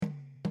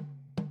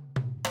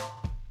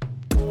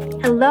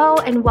Hello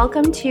and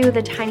welcome to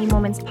the Tiny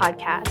Moments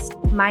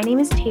podcast. My name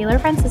is Taylor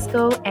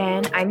Francisco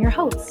and I'm your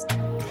host.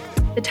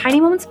 The Tiny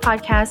Moments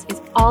podcast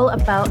is all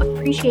about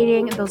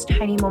appreciating those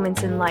tiny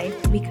moments in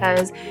life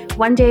because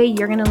one day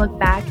you're going to look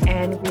back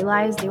and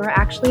realize they were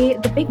actually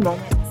the big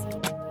moments.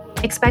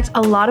 Expect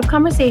a lot of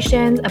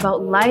conversations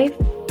about life,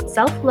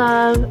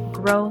 self-love,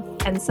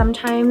 growth, and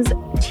sometimes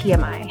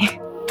TMI.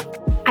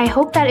 I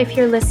hope that if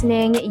you're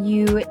listening,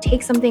 you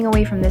take something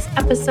away from this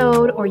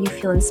episode, or you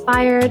feel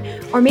inspired,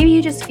 or maybe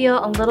you just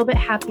feel a little bit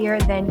happier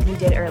than you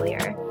did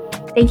earlier.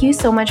 Thank you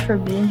so much for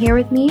being here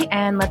with me,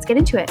 and let's get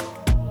into it.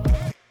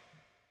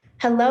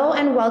 Hello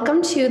and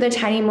welcome to the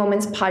Tiny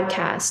Moments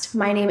podcast.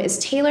 My name is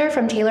Taylor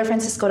from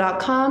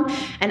taylorfrancisco.com,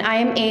 and I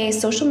am a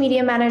social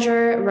media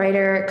manager,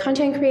 writer,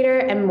 content creator,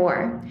 and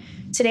more.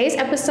 Today's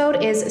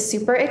episode is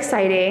super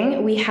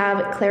exciting. We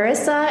have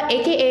Clarissa,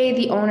 aka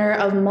the owner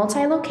of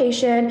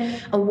multi-location,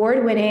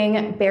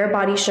 award-winning Bare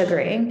Body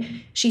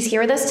Sugaring. She's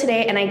here with us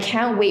today, and I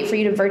can't wait for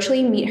you to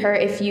virtually meet her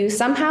if you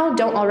somehow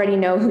don't already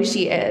know who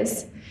she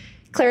is.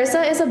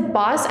 Clarissa is a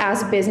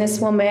boss-ass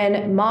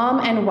businesswoman,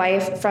 mom, and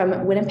wife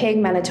from Winnipeg,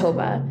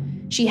 Manitoba.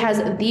 She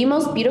has the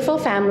most beautiful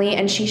family,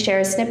 and she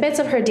shares snippets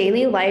of her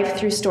daily life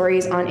through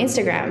stories on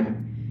Instagram.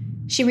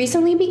 She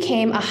recently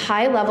became a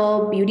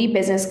high-level beauty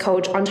business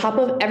coach on top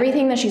of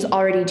everything that she's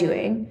already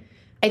doing.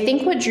 I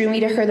think what drew me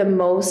to her the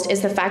most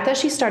is the fact that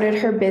she started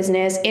her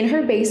business in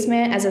her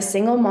basement as a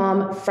single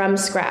mom from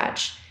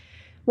scratch.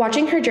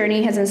 Watching her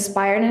journey has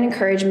inspired and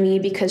encouraged me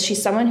because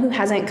she's someone who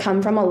hasn't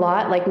come from a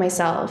lot like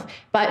myself,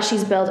 but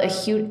she's built a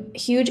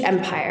huge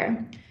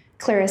empire.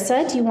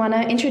 Clarissa, do you want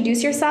to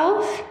introduce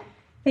yourself?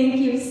 Thank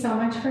you so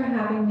much for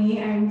having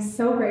me. I'm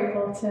so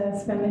grateful to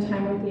spend the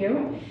time with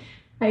you.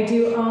 I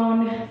do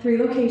own 3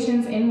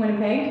 locations in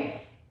Winnipeg,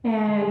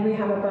 and we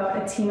have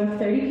about a team of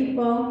 30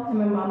 people. I'm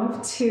a mom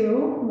of 2.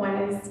 One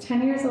is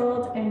 10 years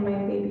old, and my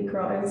baby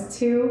girl is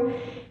 2.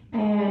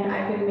 And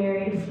I've been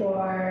married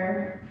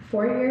for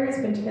 4 years,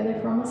 been together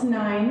for almost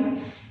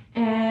 9.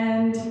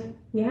 And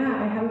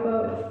yeah, I have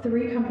about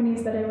 3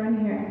 companies that I run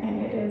here,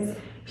 and it is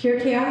pure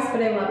chaos,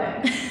 but I love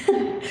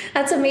it.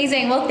 That's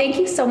amazing. Well, thank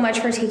you so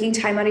much for taking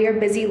time out of your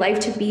busy life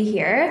to be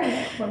here.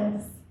 Of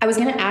course. I was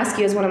going to ask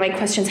you as one of my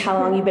questions how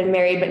long you've been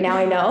married, but now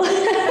I know.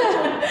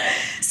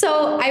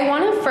 So I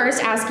want to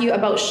first ask you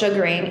about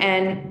sugaring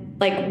and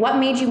what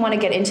made you want to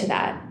get into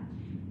that?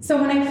 So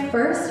when I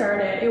first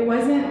started, it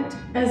wasn't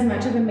as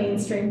much of a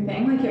mainstream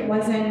thing. It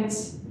wasn't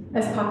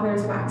as popular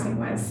as waxing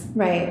was.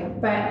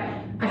 Right. But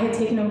I had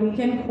taken a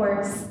weekend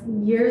course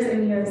years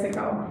and years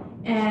ago,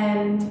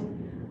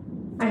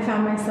 and I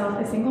found myself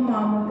a single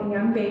mom with a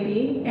young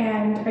baby,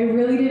 and I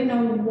really didn't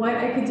know what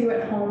I could do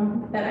at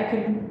home that I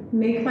could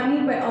make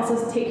money, but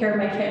also take care of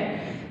my kid.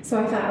 So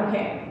I thought,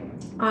 okay,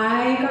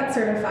 I got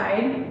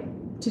certified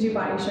to do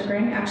body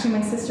sugaring. Actually,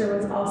 my sister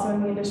was also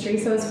in the industry,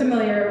 so I was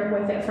familiar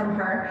with it from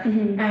her.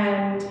 Mm-hmm.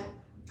 And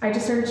I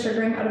just started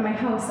sugaring out of my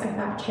house. I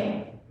thought,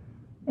 okay,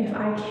 if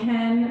I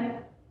can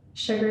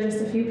sugar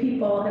just a few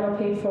people, it'll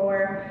pay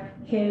for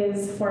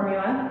his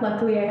formula.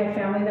 Luckily, I had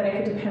family that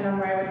I could depend on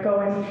where I would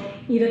go and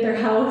eat at their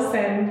house,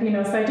 and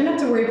so I didn't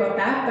have to worry about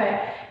that.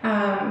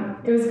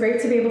 But it was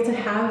great to be able to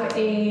have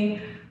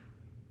a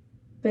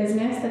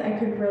business that I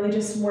could really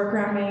just work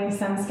around my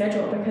son's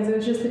schedule, because it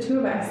was just the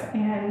 2 of us,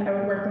 and I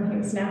would work when he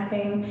was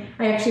napping.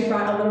 I actually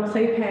brought a little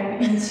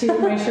playpen into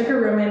my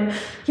sugar room, and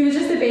he was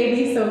just a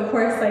baby, so of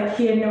course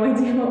he had no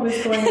idea what was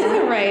going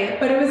on. Right.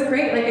 But it was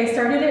great. I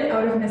started it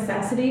out of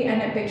necessity,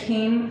 and it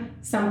became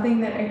something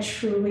that I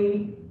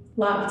truly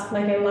loved.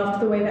 I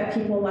loved the way that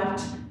people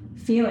left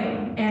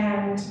feeling,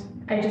 and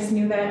I just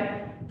knew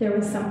that there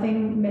was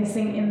something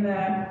missing in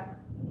the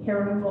hair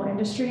removal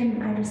industry,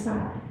 and I just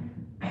thought,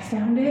 I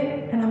found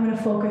it, and I'm going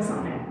to focus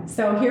on it.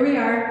 So here we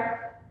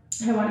are,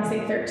 I want to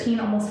say 13,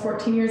 almost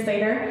 14 years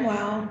later.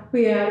 Wow.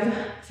 We have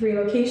 3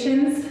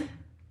 locations,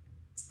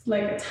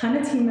 a ton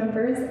of team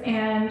members,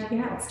 and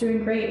yeah, it's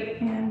doing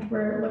great. And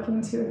we're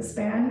looking to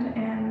expand,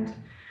 and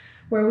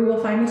where we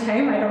will find the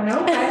time, I don't know,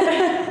 but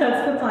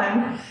that's the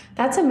plan.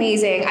 That's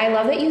amazing. I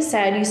love that you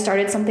said you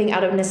started something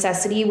out of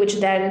necessity, which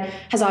then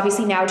has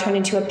obviously now turned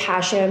into a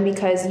passion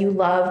because you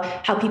love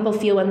how people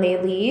feel when they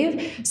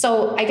leave.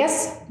 So I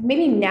guess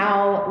maybe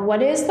now,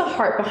 what is the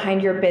heart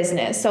behind your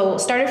business? So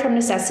started from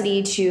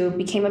necessity to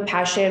became a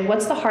passion.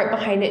 What's the heart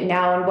behind it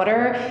now? And what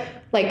are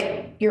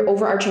your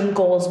overarching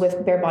goals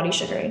with Bare Body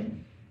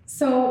Sugaring?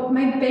 So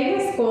my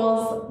biggest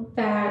goals,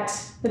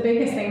 the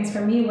biggest things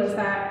for me was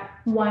that,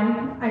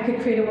 1, I could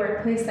create a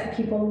workplace that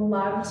people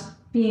loved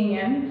being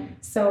in.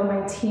 So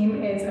my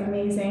team is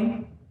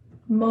amazing.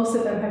 Most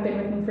of them have been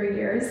with me for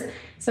years.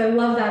 So I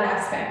love that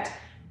aspect.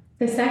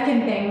 The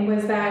second thing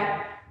was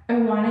that I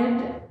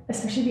wanted,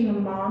 especially being a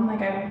mom, I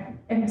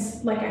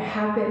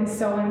have been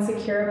so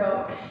insecure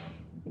about,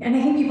 and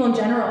I think people in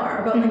general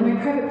are, about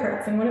my private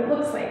parts and what it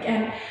looks like.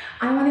 And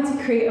I wanted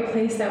to create a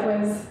place that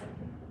was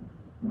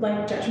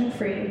judgment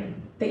free,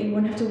 that you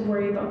wouldn't have to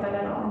worry about that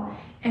at all.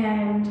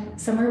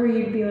 And somewhere where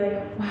you'd be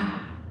like,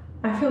 wow,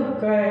 I feel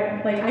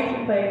good.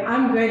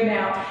 I'm good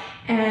now.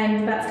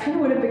 And that's kind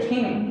of what it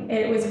became.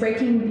 It was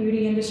breaking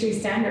beauty industry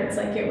standards.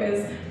 Like, it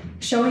was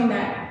showing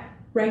that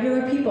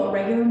regular people,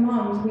 regular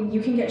moms,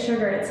 you can get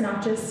sugar. It's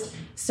not just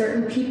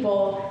certain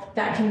people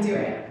that can do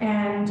it.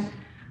 And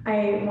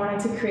I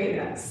wanted to create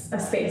a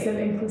space of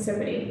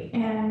inclusivity,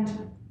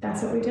 and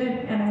that's what we did,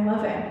 and I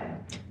love it.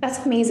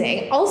 That's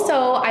amazing.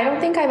 Also, I don't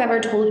think I've ever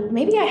told,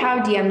 maybe I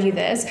have DM'd you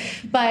this,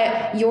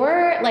 but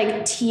your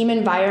like team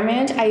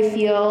environment, I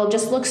feel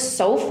just looks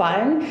so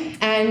fun.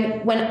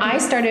 And when I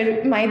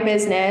started my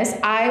business,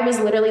 I was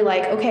literally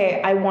like,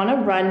 okay, I want to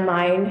run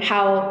mine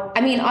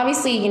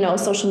obviously, you know,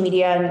 social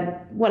media and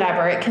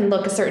whatever, it can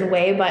look a certain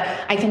way, but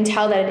I can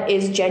tell that it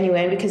is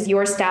genuine because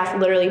your staff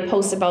literally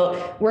posts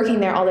about working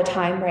there all the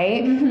time,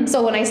 right? Mm-hmm.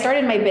 So when I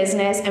started my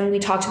business and we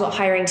talked about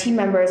hiring team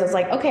members, I was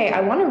like, okay,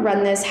 I want to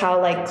run this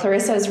how like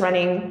Clarissa is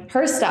running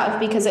her stuff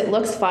because it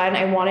looks fun.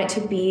 I want it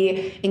to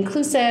be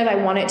inclusive. I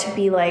want it to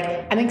be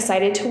like, I'm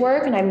excited to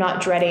work and I'm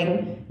not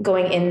dreading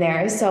going in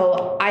there.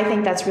 So I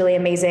think that's really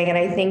amazing. And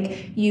I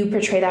think you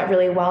portray that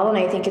really well. And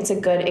I think it's a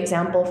good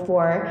example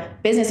for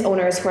business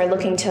owners who are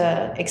looking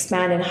to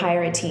expand and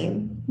hire a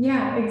team.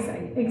 Yeah,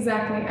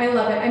 exactly. I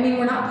love it. I mean,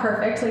 we're not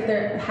perfect. Like,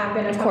 there have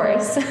been a couple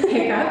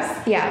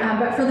hiccups. Yeah.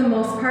 But for the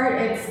most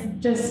part, it's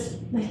just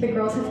like the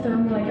girls have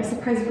thrown me like a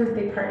surprise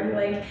birthday party.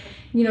 Like,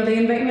 you know, they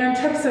invite me on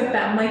trips with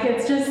them. Like,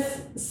 it's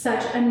just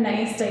such a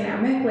nice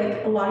dynamic.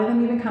 Like, a lot of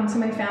them even come to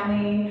my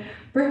family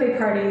birthday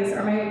parties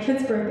or my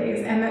kids'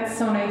 birthdays. And that's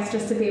so nice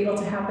just to be able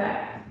to have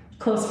that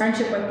close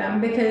friendship with them,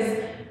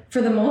 because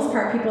for the most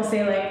part, people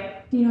say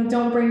like, you know,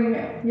 don't bring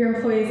your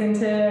employees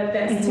into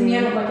this. Mm-hmm. To me,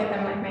 I don't look at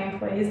them like my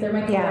employees. They're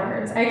my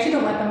coworkers. Yeah. I actually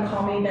don't let them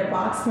call me their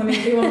boss when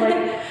they do. I'm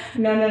like,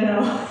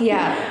 no.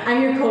 Yeah.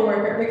 I'm your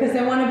coworker, because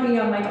I want to be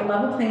on like a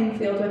level playing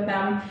field with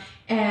them.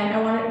 And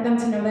I want them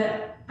to know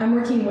that I'm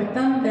working with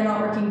them. They're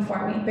not working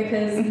for me,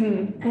 because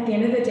at the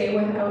end of the day,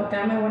 without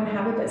them, I wouldn't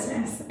have a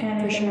business.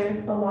 And I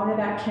think a lot of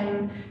that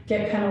can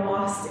get kind of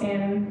lost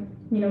in,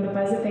 you know, the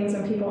buzz of things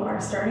when people are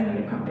starting a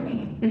new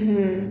company.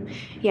 Mm-hmm.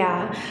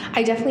 Yeah.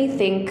 I definitely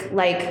think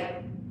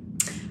like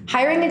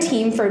hiring a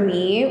team for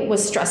me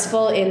was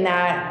stressful in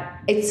that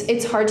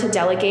it's hard to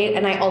delegate,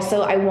 and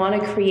I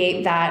want to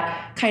create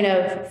that kind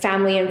of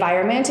family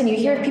environment. And you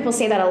hear people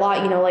say that a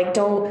lot, you know, like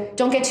don't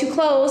get too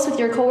close with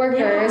your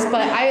coworkers. Yeah.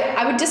 But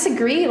I would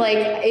disagree. Like,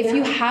 if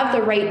you have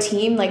the right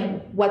team,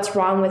 like, what's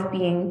wrong with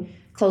being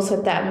close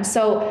with them?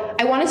 So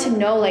I wanted to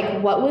know,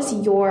 like, what was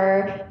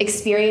your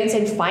experience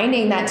in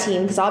finding that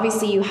team? Because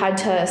obviously you had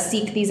to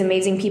seek these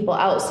amazing people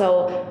out.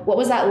 So what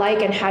was that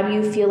like, and how do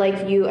you feel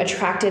like you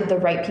attracted the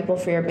right people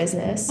for your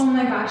business? Oh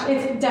my gosh,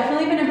 it's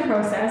definitely been a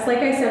process. Like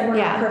I said, we're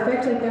not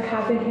perfect. Like, there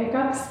have been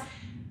hiccups.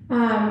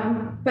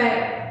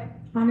 But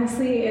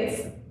honestly,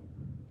 it's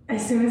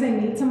as soon as I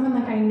meet someone,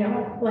 like, I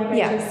know, like,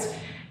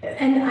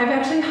 and I've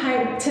actually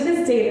hired, to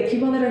this day, the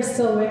people that are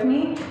still with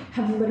me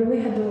have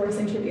literally had the worst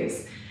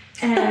interviews.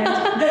 And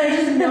but I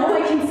just know,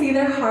 I can see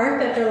their heart,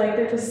 that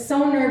they're just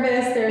so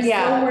nervous. They're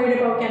so worried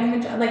about getting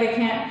the job. Like, I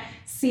can't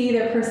see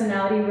their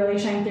personality really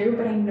shine through,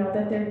 but I know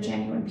that they're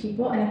genuine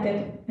people. And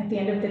at the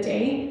end of the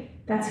day,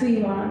 that's who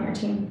you want on your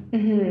team.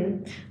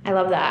 Mm-hmm. I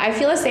love that. I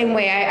feel the same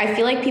way. I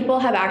feel like people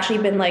have actually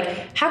been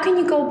like, how can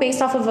you go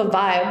based off of a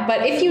vibe?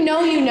 But if you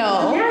know, you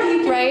know. Yeah,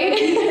 you can,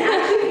 right? You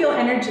can actually feel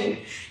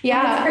energy.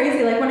 Yeah. It's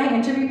crazy. Like, when I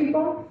interview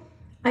people,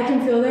 I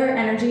can feel their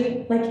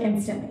energy like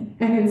instantly.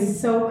 And it's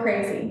so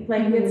crazy.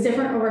 Like, it's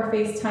different over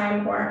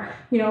FaceTime or,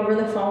 you know, over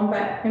the phone,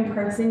 but in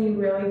person you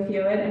really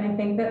feel it. And I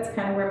think that's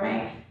kind of where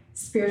my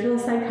spiritual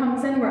side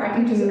comes in, where I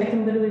can I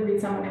can literally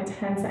read someone in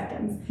 10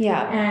 seconds.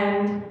 Yeah.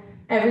 And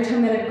every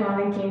time that I've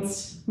gone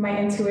against my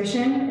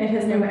intuition, it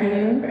has never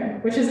ended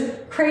good, which is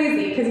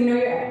crazy, because, you know,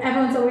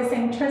 everyone's always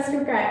saying, trust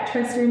your gut,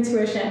 trust your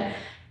intuition.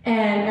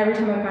 And every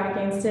time I've gone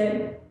against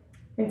it,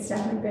 it's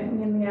definitely bitten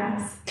me in the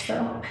ass.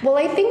 So, well,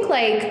 I think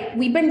like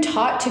we've been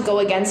taught to go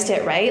against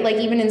it, right? Like,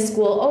 even in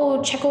school,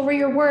 oh, check over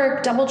your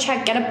work, double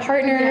check, get a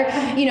partner,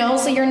 you know,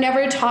 so you're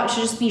never taught to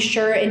just be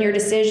sure in your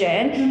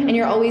decision. And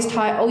you're always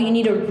taught, oh, you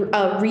need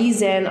a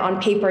reason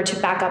on paper to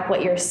back up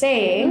what you're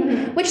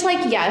saying, which,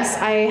 like, yes,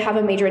 I have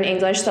a major in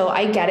English, so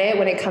I get it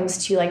when it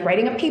comes to like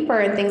writing a paper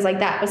and things like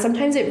that. But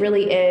sometimes it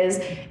really is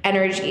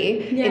energy.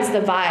 It's the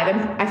vibe.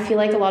 And I feel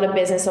like a lot of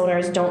business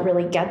owners don't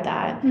really get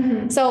that.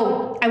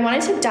 So I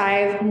wanted to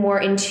dive more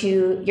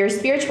into your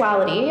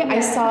spirituality. I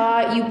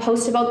saw you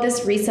post about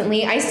this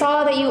recently. I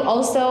saw that you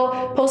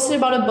also posted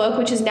about a book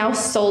which is now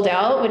sold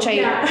out, which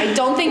I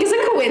don't think is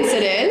a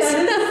coincidence.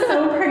 That is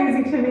so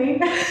crazy to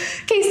me.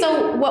 Okay,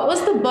 so what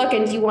was the book,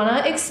 and do you want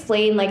to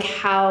explain like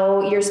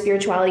how your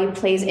spirituality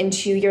plays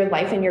into your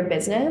life and your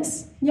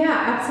business? Yeah,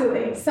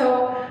 absolutely.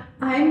 So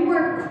I'm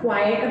more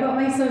quiet about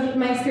my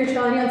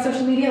spirituality on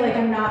social media. Like,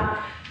 I'm not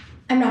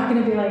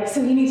going to be like,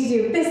 so you need to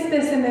do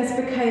this, and this,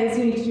 because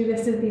you need to do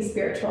this to be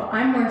spiritual.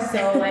 I'm more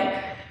so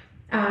like,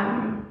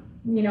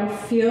 you know,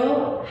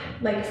 feel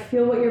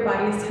what your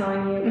body is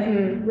telling you.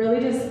 Like, really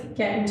just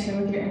get in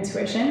tune with your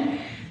intuition.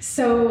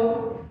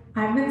 So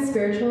I've been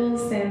spiritual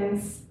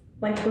since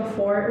like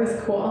before it was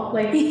cool.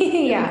 Like,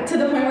 to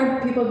the point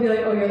where people be like,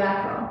 oh, you're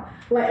that girl.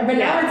 Like, but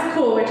now it's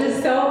cool, which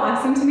is so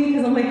awesome to me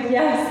because I'm like,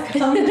 yes,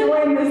 come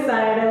join this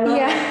side. I love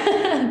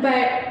it.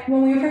 But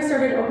when we first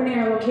started opening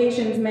our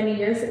locations many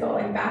years ago,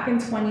 like back in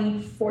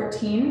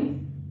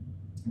 2014,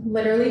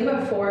 literally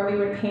before we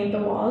would paint the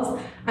walls,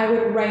 I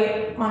would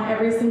write on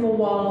every single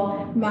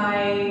wall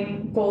my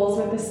goals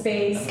with the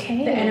space, the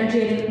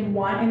energy I didn't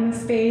want in the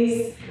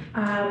space.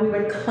 We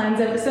would cleanse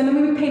it. So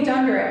then we would paint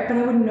under it, but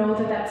I would know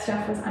that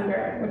stuff was under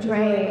it, which was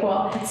really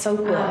cool. That's so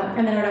cool.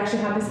 And then I would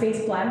actually have the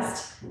space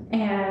blessed,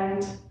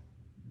 and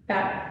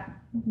that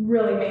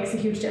really makes a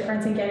huge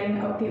difference in getting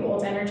out the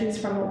old energies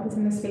from what was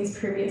in the space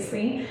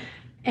previously.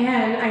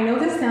 And I know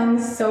this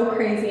sounds so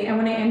crazy, and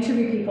when I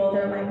interview people,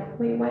 they're like,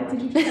 wait, what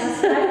did you just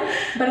ask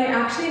that? But I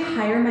actually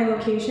hire my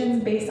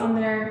locations based on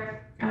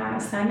their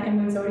sun and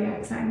moon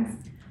zodiac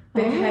signs.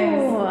 Because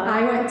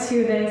I went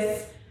to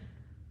this,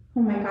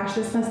 oh my gosh,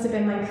 this must have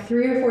been like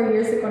 3 or 4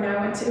 years ago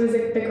now. It was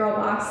the Girl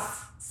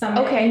Boss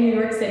Summit in New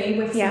York City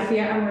with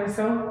Sophia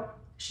Amoruso.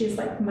 She's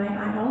like my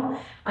idol.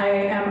 I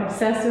am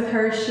obsessed with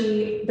her.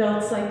 She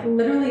built like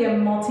literally a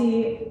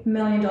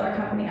multi-million-dollar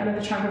company out of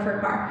the trunk of her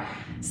car.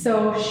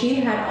 So she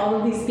had all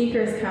of these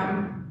speakers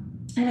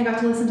come, and I got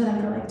to listen to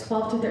them for like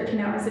 12 to 13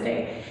 hours a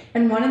day.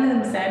 And one of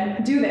them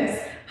said, do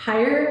this,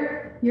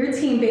 hire your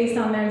team based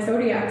on their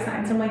zodiac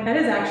signs. I'm like, that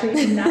is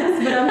actually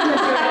nuts, but I'm going to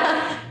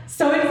do it.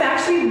 So it's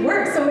actually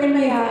worked. So in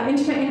my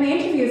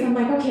interviews, I'm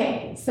like,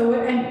 okay, so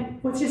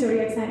what's your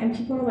zodiac sign? And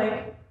people are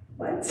like,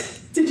 what?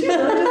 Did you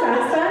really just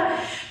ask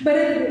that? But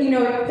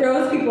it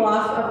throws people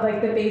off of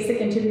like the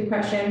basic interview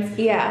questions.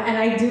 Yeah. And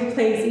I do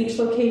place each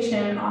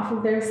location off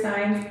of their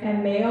signs,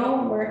 and they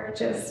all work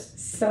just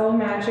so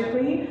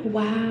magically.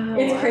 Wow.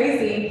 It's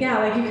crazy. Yeah,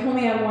 like you can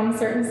only have one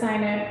certain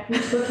sign at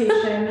each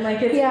location.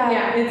 Like it's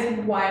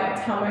it's wild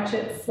how much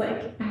it's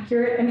like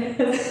accurate and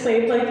has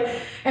played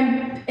like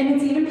and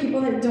it's even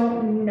people that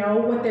don't know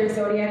what their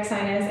zodiac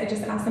sign is. I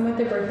just ask them what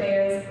their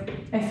birthday is.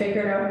 I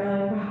figure it out, and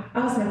they're like, wow,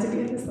 I was meant to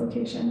be at this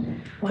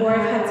location. Wow. Or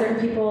I've had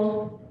certain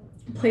people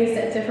placed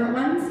at different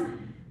ones,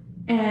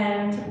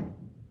 and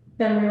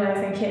then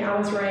realizing, okay, I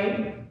was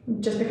right.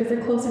 Just because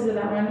they're closer to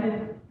that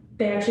one,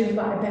 they actually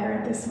vibe better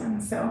at this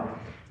one. So,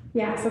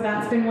 so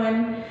that's been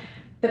one.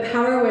 The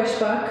Power Wish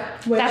book.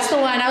 That's the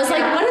one. I was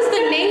like, what is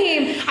the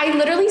name? I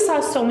literally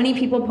saw so many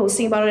people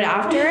posting about it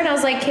after, and I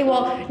was like, okay,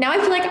 well, now I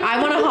feel like I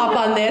want to hop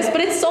on this,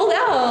 but it's sold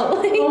out.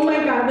 Oh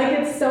my God, like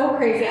it's so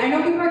crazy. I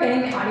know people are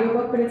getting the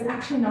audiobook, but it's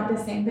actually not the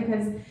same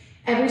because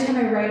every time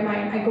I write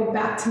mine, I go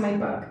back to my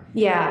book.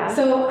 Yeah.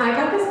 So I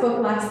got this book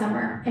last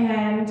summer,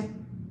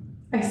 and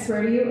I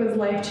swear to you, it was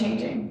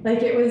life-changing.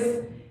 Like it was,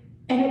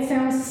 and it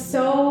sounds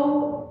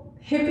so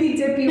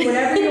hippy-dippy,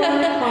 whatever you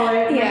want to call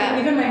it.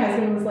 Even my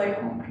husband was like,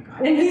 oh my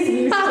God. And he's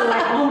used to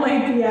like all my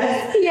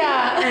BS.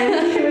 Yeah.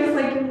 And he was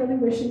like, you're really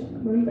wishing on the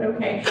moon, but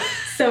okay.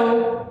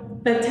 So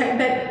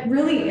that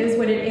really is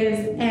what it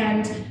is.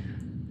 And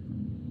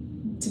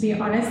to be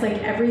honest, like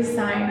every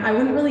sign, I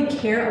wouldn't really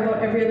care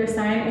about every other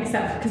sign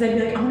except because I'd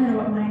be like, I want to know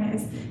what mine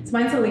is. So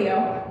mine's a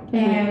Leo,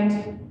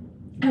 and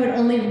I would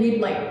only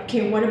read like,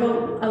 okay, what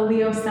about a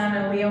Leo sun,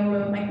 a Leo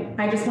moon? Like,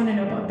 I just want to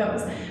know about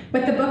those.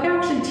 But the book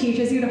actually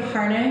teaches you to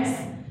harness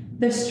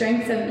the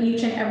strengths of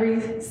each and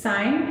every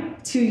sign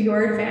to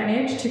your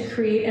advantage to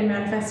create and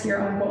manifest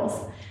your own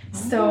goals.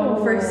 So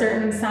for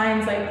certain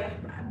signs, like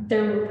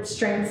their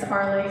strengths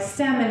are like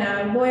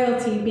stamina,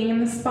 loyalty, being in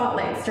the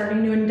spotlight,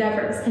 starting new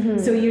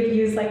endeavors. So you'd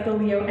use like the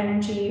Leo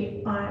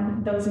energy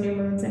on those new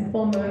moons and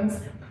full moons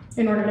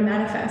in order to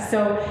manifest.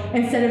 So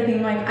instead of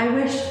being like, I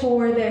wish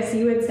for this,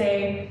 you would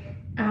say,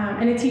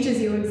 and it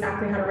teaches you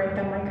exactly how to write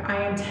them, like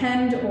I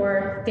intend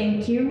or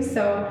thank you.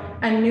 So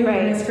a new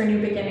moon is for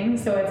new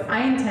beginnings. So it's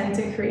I intend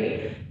to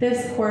create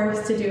this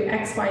course to do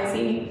X, Y,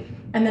 Z.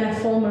 And then a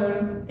full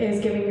moon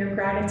is giving your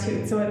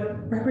gratitude. So it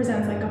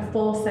represents like a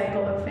full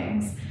cycle of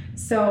things.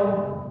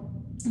 So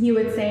you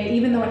would say,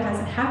 even though it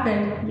hasn't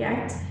happened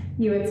yet,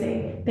 you would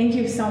say, thank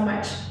you so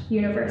much,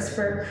 universe,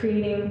 for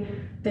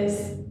creating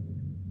this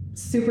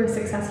super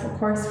successful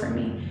course for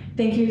me.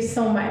 Thank you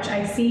so much.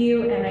 I see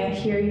you and I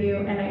hear you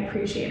and I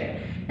appreciate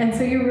it. And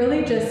so you're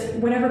really just,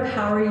 whatever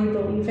power you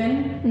believe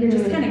in, you're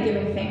just kind of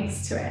giving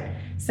thanks to it.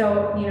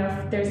 So,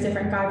 if there's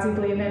different gods you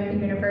believe in,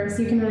 the universe,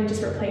 you can really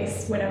just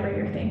replace whatever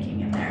you're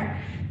thinking in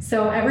there.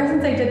 So ever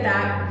since I did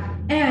that,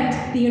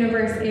 and the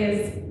universe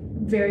is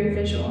very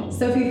visual.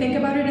 So if you think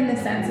about it in the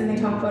sense, and they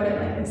talk about it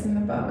like this in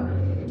the book,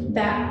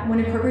 that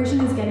when a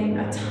corporation is getting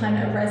a ton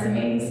of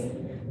resumes,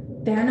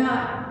 they're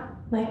not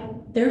like,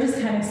 they're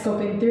just kind of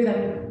scoping through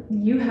them.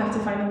 You have to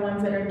find the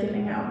ones that are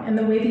giving out. And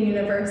the way the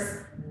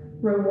universe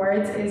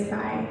rewards is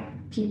by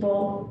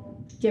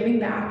people giving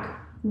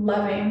back,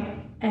 loving,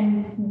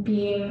 and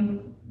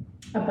being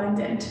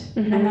abundant.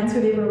 And that's who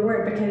they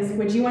reward, because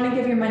would you want to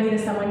give your money to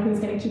someone who's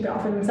going to keep it all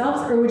for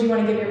themselves, or would you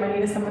want to give your money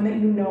to someone that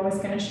you know is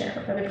going to share it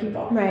with other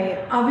people?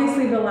 Right.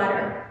 Obviously the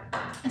latter.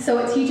 So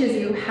it teaches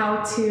you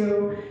how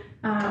to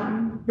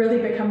really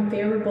become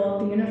favorable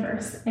of the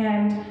universe.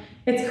 And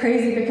it's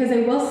crazy because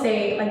I will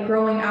say, like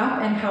growing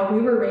up and how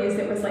we were raised,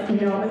 it was like,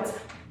 no, it's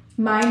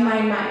mine.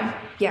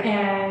 Yeah.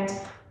 And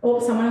oh,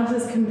 someone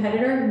else's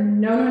competitor,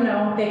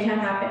 no, they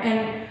can't happen.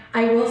 And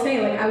I will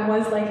say, like, I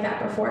was like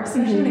that before,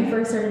 especially when I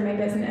first started my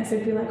business.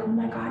 It'd be like, oh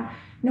my God,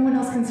 no one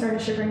else can start a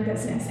sugaring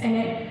business. And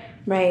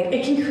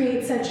it can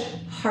create such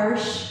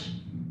harsh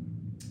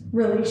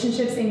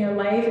relationships in your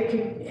life.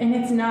 And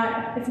it's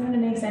not a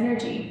nice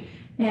energy.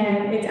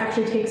 And it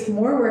actually takes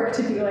more work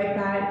to be like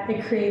that.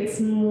 It creates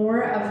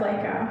more of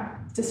like a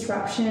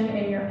disruption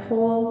in your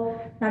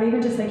whole, not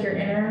even just like your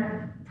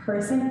inner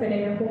person, but in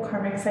your whole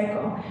karmic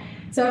cycle.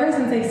 So ever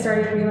since I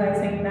started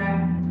realizing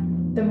that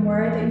the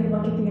more that you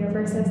look at the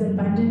universe as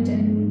abundant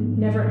and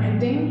never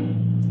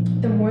ending,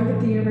 the more that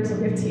the universe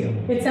will give to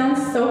you. It sounds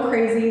so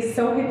crazy,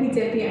 so hippy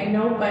dippy, I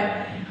know,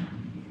 but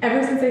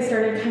ever since I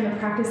started kind of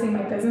practicing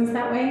my business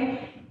that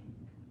way,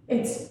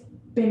 it's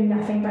been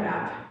nothing but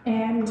up.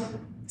 And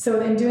so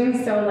in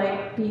doing so,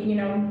 like,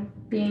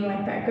 being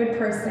like that good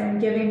person,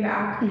 giving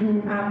back,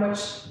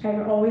 which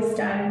I've always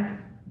done.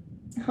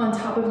 On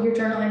top of your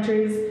journal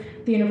entries,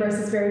 the universe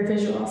is very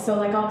visual. So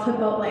like I'll clip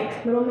out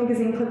like little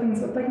magazine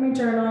clippings with like my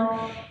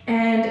journal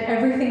and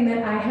everything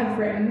that I have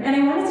written. And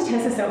I wanted to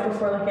test this out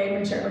before like I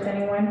even shared with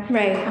anyone.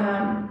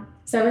 Right.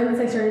 So ever since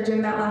I started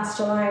doing that last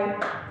July,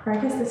 or I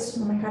guess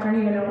oh my God, I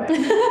don't even know what.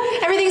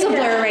 Everything's a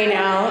blur right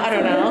now. I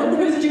don't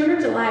know. It was June or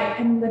July,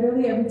 and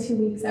literally every 2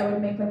 weeks I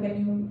would make like a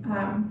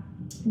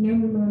new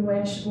moon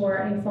wish or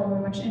a full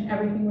moon wish, and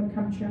everything would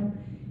come true.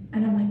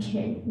 And I'm like,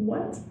 hey,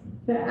 what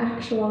the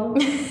actual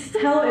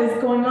hell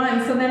is going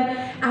on? So then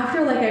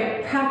after like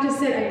I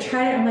practiced it, I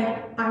tried it, I'm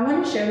like, I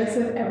want to share this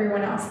with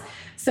everyone else.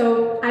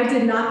 So I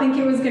did not think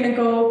it was going to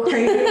go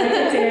crazy like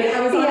it did.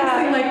 I was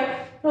honestly like,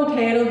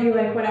 okay, it'll be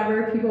like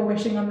whatever, people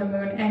wishing on the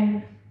moon.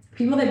 And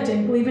people that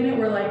didn't believe in it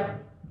were like,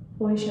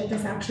 holy shit,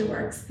 this actually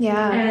works.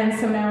 Yeah. And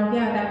so now,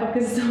 that book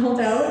is sold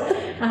out.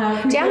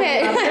 Damn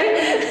it.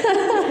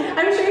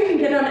 I'm sure you can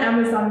get it on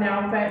Amazon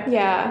now, but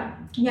yeah,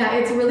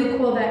 it's really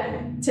cool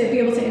that to be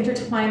able to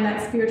intertwine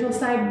that spiritual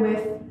side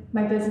with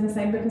my business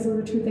side, because those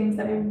are two things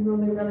that I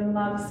really, really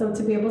love. So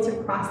to be able to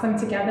cross them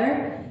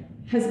together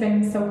has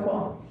been so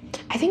cool.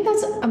 I think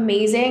that's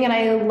amazing. And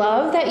I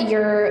love that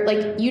you're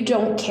like, you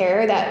don't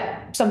care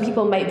that some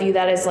people might view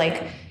that as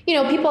like, you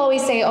know, people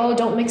always say, oh,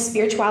 don't mix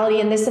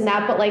spirituality and this and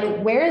that, but like,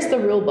 where is the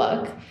rule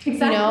book?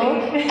 Exactly. You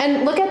know?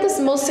 And look at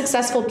the most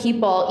successful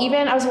people.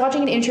 Even I was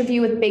watching an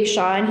interview with Big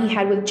Sean he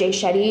had with Jay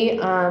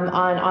Shetty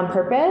on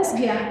Purpose.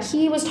 Yeah.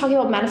 He was talking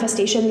about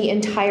manifestation the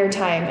entire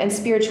time and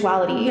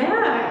spirituality.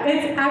 Yeah.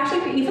 It's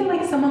actually, even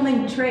like someone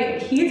like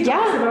Drake, he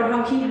talks about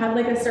how he had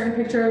like a certain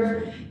picture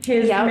of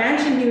his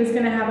mansion he was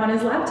going to have on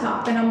his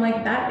laptop. And I'm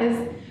like, that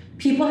is...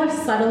 People have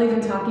subtly been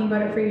talking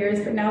about it for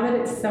years, but now that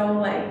it's so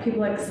like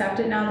people accept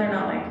it now, they're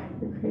not like,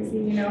 you're crazy,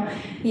 you know?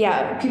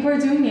 Yeah. People are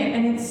doing it,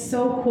 and it's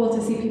so cool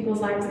to see people's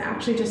lives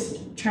actually just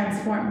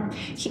transform.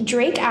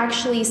 Drake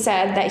actually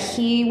said that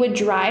he would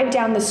drive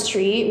down the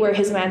street where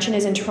his mansion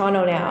is in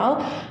Toronto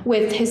now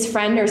with his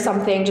friend or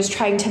something, just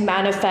trying to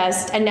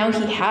manifest, and now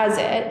he has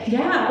it.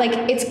 Yeah.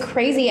 Like, it's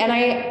crazy. And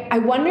I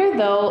wonder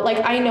though,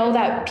 like, I know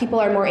that people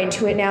are more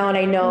into it now, and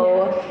I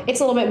know it's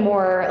a little bit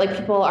more like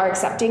people are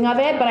accepting of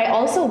it, but I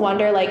also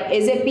wonder, like,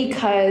 is it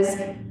because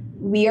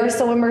we are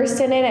so immersed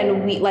in it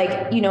and we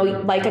like, you know,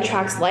 like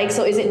attracts like,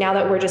 so is it now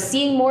that we're just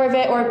seeing more of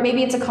it, or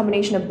maybe it's a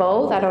combination of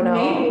both? I don't know.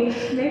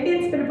 Maybe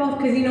it's a bit of both,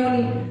 because you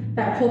know,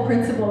 that whole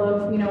principle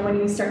of, you know, when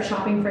you start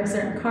shopping for a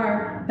certain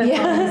car, that's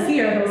all you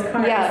see are those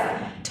cars.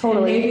 Yeah,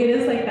 totally. And maybe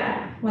it is like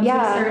that. Once you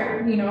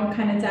start, you know,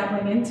 kind of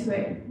dabbling into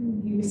it,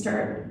 you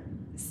start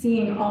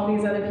seeing all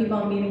these other people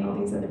and meeting all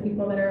these other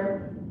people that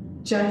are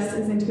just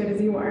as into it as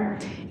you are.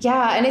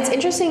 Yeah, and it's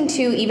interesting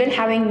too, even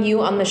having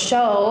you on the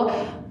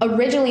show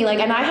originally, like,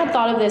 and I had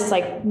thought of this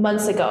like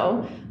months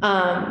ago,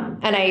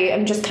 and I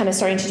am just kind of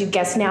starting to do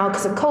guests now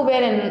because of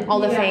COVID and all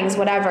the things,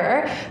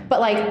 whatever, but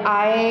like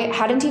I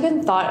hadn't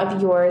even thought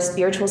of your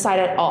spiritual side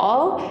at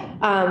all,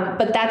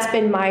 but that's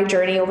been my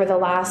journey over the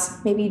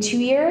last maybe 2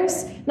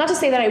 years. Not to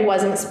say that I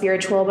wasn't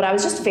spiritual, but I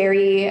was just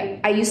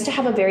I used to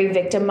have a very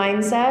victim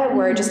mindset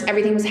where just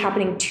everything was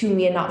happening to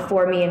me and not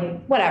for me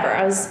and whatever.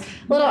 I was a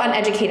little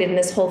uneducated in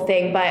this whole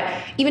thing, but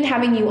even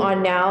having you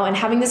on now and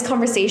having this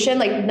conversation,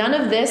 like none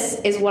of this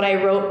is what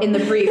I wrote in the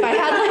brief. I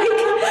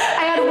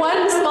had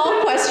one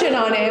small question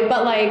on it,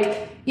 but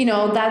like, you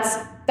know,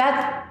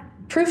 that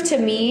proof to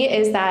me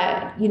is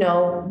that, you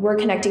know, we're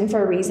connecting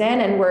for a reason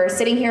and we're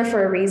sitting here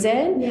for a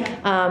reason.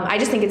 I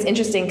just think it's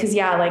interesting because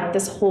like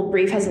this whole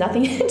brief has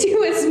nothing to do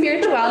with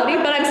spirituality,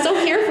 but I'm still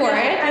here for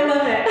it. I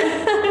love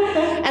it.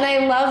 And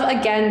I love,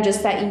 again,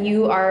 just that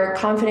you are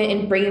confident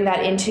in bringing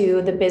that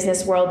into the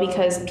business world,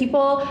 because people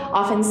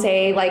often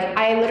say, like,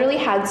 I literally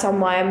had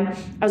someone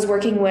I was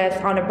working with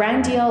on a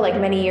brand deal like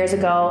many years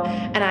ago,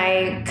 and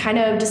I kind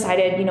of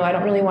decided, you know, I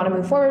don't really want to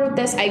move forward with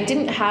this. I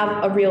didn't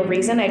have a real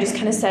reason. I just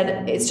kind of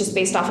said it's just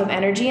based off of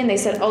energy. And they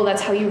said, oh,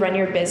 that's how you run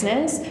your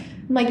business.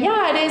 I'm like,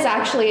 yeah, it is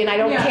actually. And I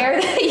don't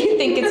care that you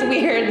think it's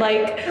weird.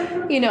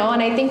 Like, you know,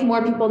 and I think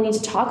more people need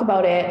to talk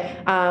about it.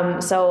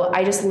 So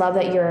I just love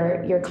that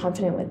you're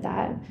confident with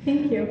that.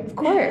 Thank you. Of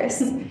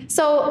course.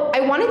 So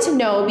I wanted to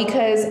know,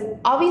 because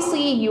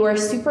obviously you are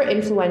super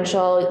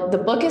influential. The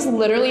book is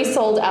literally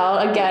sold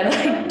out. Again,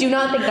 I do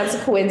not think that's a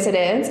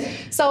coincidence.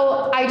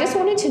 So I just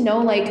wanted to know,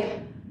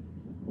 like,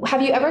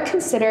 have you ever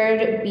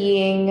considered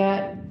being,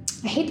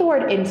 I hate the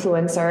word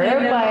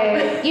influencer,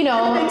 but, you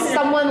know,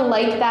 someone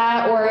like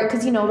that, or,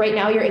 because, you know, right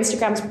now your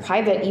Instagram's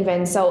private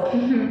even. So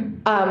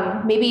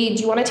maybe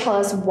do you want to tell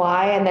us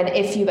why, and then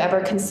if you've ever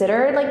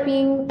considered like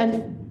being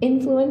an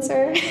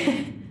influencer?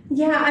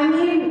 Yeah, I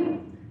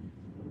mean,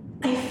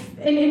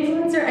 an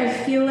influencer, I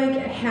feel like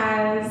it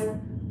has,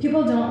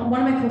 people don't,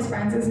 one of my close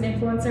friends is an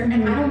influencer,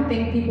 and I don't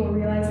think people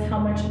realize how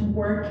much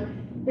work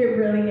it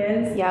really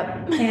is.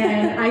 Yep.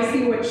 And I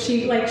see what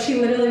she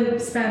literally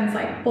spends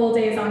like full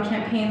days on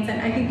campaigns, and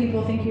I think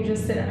people think you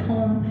just sit at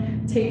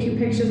home, take cute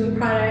pictures with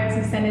products,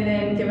 you send it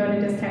in, give out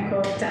a discount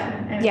code,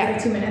 done. And it's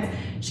like 2 minutes.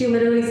 She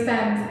literally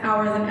spends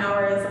hours and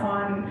hours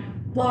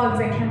on blogs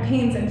and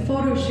campaigns and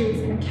photo shoots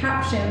and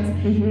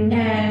captions.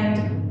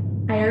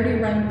 And I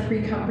already run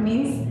 3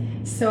 companies,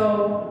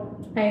 so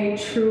I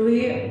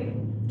truly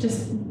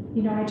just,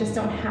 you know, I just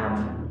don't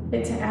have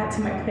it to add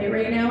to my plate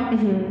right now.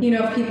 You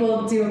know, if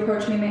people do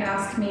approach me and they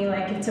ask me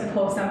like to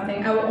post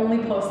something, I will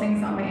only post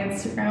things on my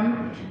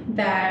Instagram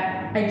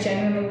that I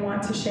genuinely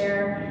want to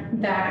share,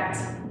 that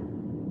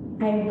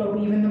I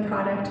believe in the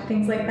product,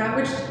 things like that,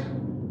 which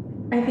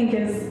I think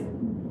is,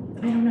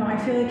 I don't know, I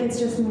feel like it's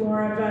just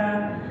more of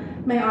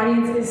a, my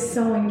audience is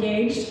so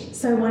engaged,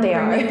 so I want to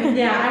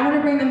I want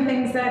to bring them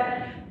things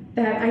that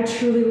I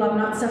truly love,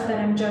 not stuff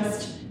that I'm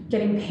just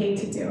getting paid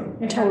to do,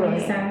 if that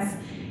makes sense.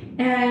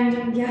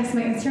 And yes,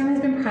 my Instagram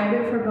has been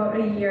private for about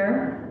a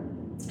year,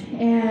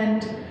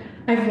 and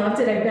I've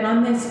loved it. I've been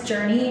on this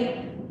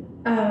journey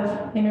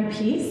of inner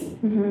peace,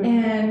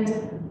 and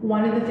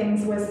one of the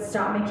things was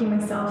stop making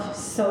myself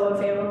so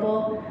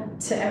available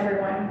to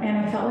everyone.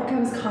 And I felt like I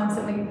was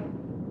constantly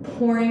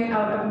pouring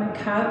out of my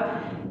cup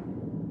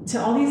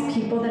to all these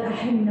people that I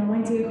had no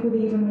idea who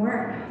they even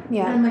were. And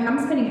I'm like, I'm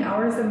spending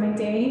hours of my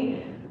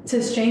day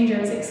to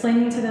strangers,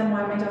 explaining to them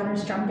why my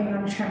daughter's jumping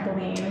on a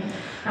trampoline.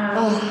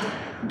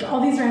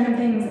 All these random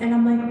things, and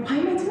I'm like, why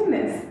am I doing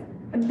this?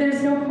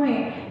 There's no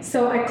point.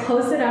 So I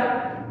closed it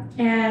up,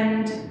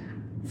 and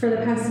for the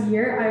past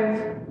year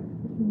I've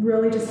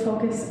really just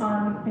focused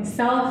on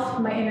myself,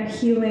 my inner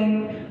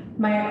healing,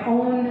 my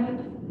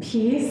own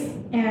peace,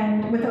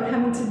 and without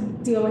having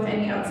to deal with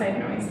any outside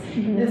noise.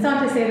 It's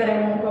not to say that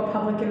I won't go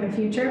public in the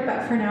future,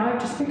 but for now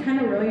I've just been kind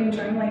of really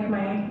enjoying like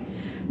my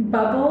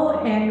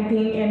bubble and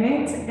being in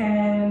it,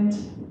 and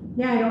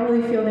I don't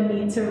really feel the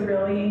need to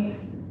really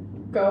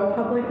go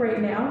public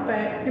right now,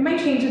 but it might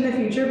change in the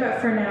future. But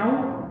for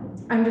now,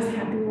 I'm just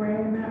happy where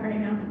I'm at right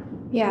now.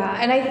 Yeah,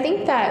 and I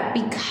think that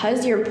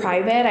because you're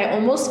private, I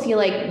almost feel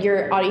like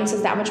your audience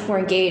is that much more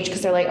engaged,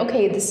 because they're like,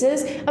 okay, this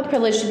is a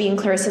privilege to be in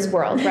Clarissa's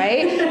world,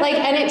 right? Like,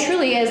 and it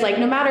truly is, like,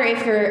 no matter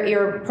if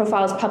your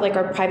profile is public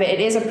or private, it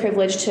is a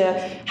privilege to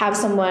have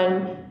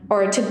someone,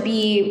 or to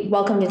be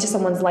welcomed into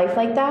someone's life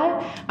like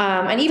that.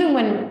 And even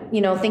when, you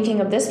know, thinking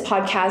of this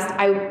podcast,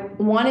 I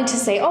wanted to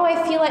say, oh,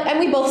 I feel like, and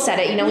we both said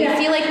it, you know, we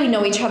feel like we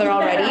know each other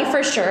already,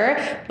 for sure.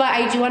 But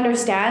I do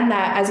understand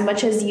that as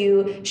much as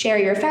you share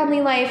your family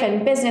life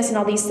and business and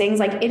all these things,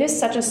 like, it is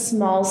such a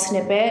small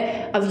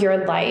snippet of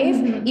your life.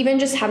 Even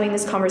just having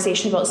this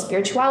conversation about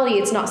spirituality,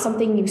 it's not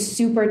something you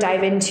super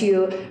dive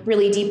into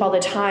really deep all the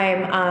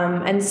time.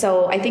 And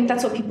so I think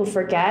that's what people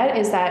forget,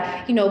 is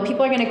that, you know,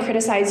 people are going to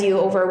criticize you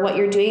over what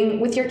you're doing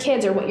with your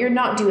kids or what you're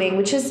not doing,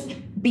 which is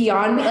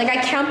beyond me. Like, I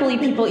can't believe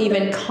people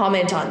even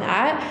comment on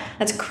that.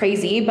 That's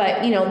crazy.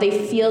 But, you know,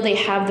 they feel they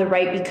have the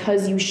right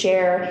because you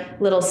share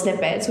little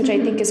snippets, which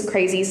I think is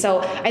crazy. So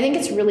I think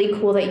it's really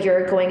cool that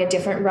you're going a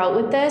different route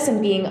with this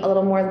and being a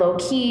little more low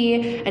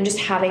key and just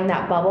having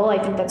that bubble.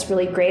 I think that's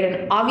really great.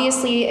 And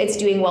obviously it's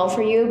doing well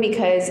for you,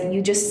 because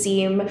you just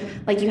seem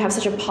like you have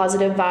such a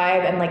positive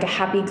vibe and like a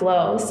happy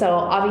glow. So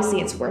obviously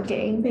it's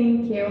working.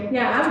 Thank you.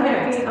 Yeah, I'm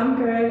happy. I'm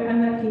good.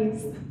 I'm at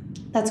peace.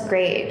 That's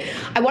great.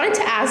 I wanted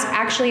to ask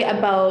actually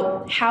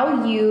about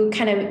how you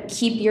kind of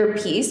keep your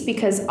peace,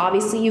 because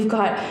obviously you've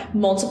got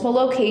multiple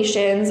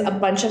locations, a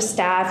bunch of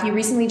staff. You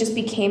recently just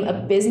became a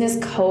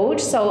business coach.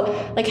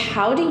 So like,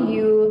 how do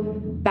you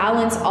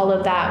balance all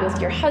of that with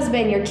your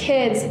husband, your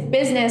kids,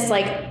 business,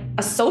 like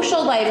a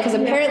social life? Because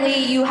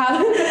apparently you have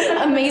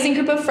an amazing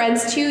group of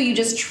friends too. You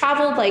just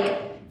traveled,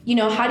 like, you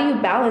know, how do you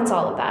balance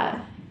all of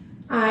that?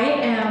 I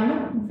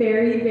am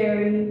very,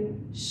 very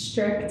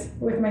strict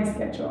with my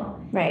schedule.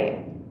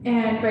 Right.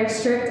 And by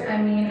strict,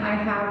 I mean I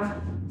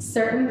have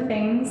certain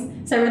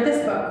things. So I read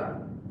this book,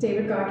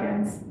 David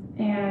Goggins,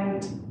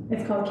 and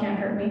it's called Can't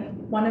Hurt Me.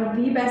 One of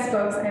the best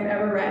books I've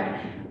ever read.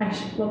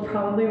 Will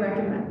probably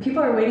recommend.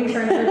 People are waiting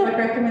for another book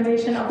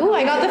recommendation. Ooh,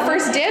 I got the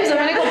first dibs. I'm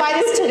gonna go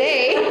buy this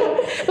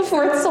today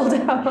before it's sold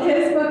out.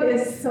 His book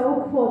is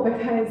so cool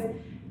because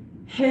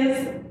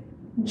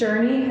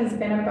journey has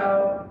been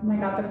about, oh my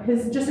God,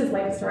 his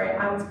life story.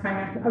 I was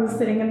crying. I was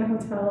sitting in the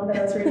hotel that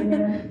I was reading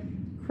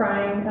and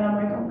crying, and I'm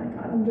like, oh my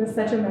God, I'm just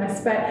such a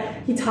mess.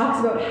 But he talks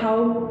about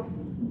how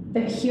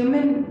the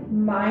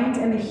human mind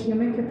and the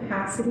human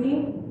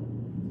capacity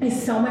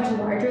is so much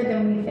larger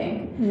than we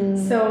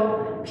think.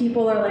 So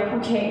people are like,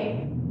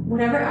 okay,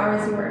 whatever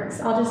hours he works,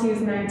 I'll just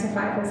use 9 to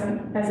 5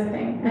 as a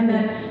thing. And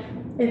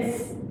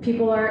then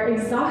people are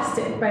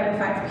exhausted by the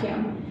 5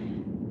 p.m.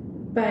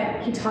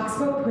 But he talks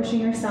about pushing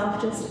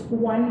yourself just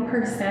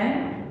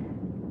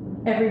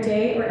 1% every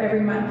day or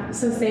every month.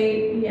 So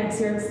say, yes,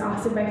 you're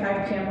exhausted by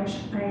 5 p.m., which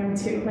I am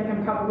too. Like,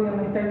 I'm probably on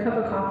my 3rd cup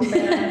of coffee by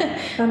then.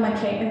 But I'm like,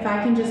 okay, if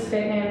I can just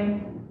fit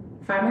in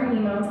 5 more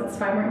emails, that's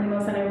 5 more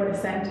emails than I would have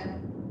sent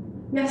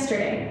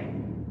yesterday.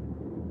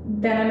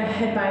 Then I'm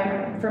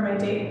ahead for my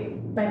day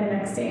by the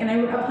next day. And I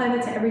would apply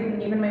that to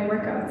everything, even my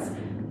workouts.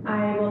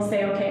 I will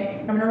say, okay,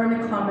 I'm gonna run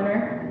a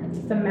kilometer.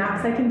 It's the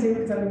max I can do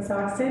because I'm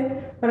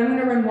exhausted, but I'm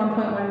gonna run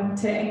 1.1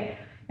 today.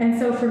 And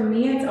so for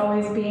me, it's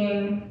always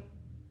being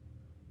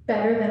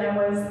better than I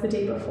was the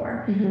day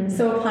before.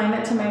 So applying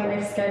that to my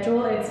life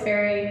schedule, it's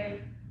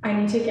I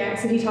need to get,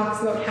 so he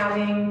talks about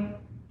having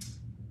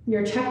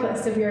your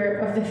checklist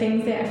of the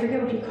things that, I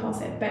forget what he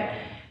calls it, but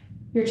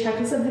your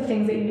checklist of the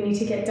things that you need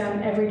to get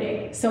done every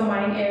day. So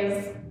mine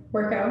is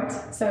workout.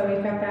 So I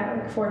wake up at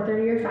like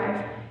 4:30 or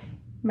 5.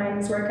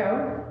 Mine's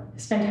workout.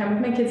 Spend time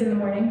with my kids in the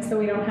morning, so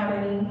we don't have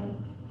any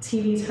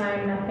TV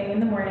time, nothing in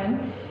the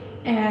morning.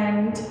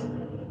 And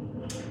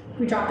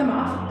we drop them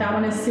off. That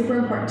one is super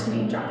important to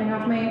me. Dropping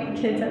off my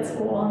kids at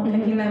school and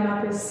picking them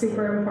up is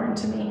super important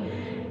to me.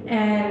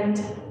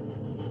 And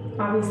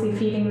obviously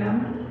feeding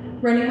them,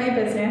 running my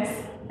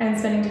business, and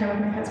spending time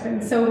with my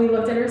husband. So we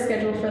looked at our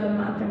schedule for the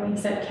month and we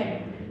said,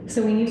 okay,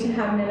 so we need to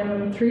have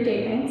minimum 3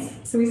 date nights.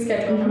 So we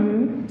scheduled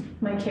them. I'm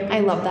like, okay,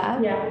 I love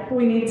that. Yeah,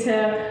 we need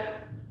to,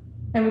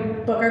 and we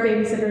book our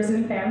babysitters in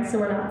advance so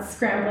we're not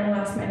scrambling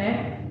last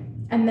minute.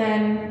 And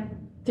then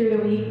through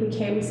the week, we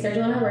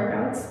schedule our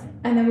workouts,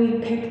 and then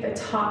we pick the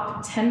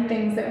top 10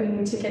 things that we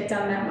need to get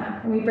done that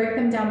month. And we break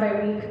them down by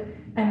week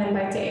and then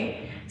by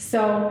day.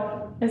 So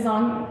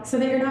so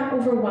that you're not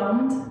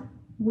overwhelmed,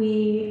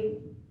 we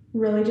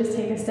really just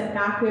take a step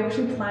back. We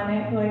actually plan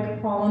it like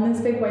all on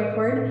this big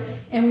whiteboard,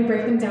 and we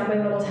break them down by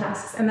little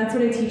tasks. And that's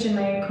what I teach in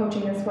my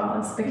coaching as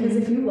well. Is because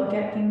if you look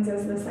at things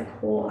as this like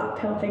whole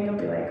uphill thing, you'll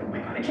be like, oh my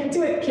God, I can't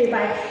do it. Okay,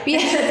 bye.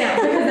 Yeah. And shut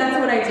down, because that's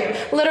what I do.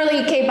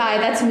 Literally, okay, bye.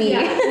 That's me.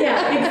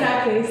 Yeah,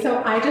 exactly.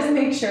 So I just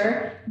make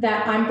sure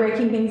that I'm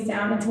breaking things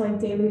down into like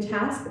daily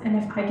tasks. And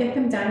if I get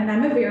them done, and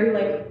I'm a very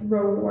like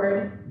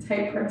reward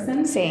type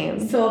person.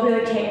 Same. So I'll be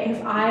like, okay,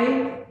 if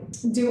I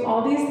do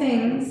all these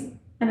things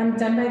and I'm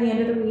done by the end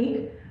of the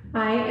week,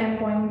 I am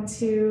going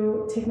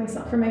to take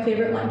myself for my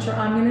favorite lunch, or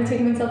I'm going to take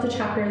myself to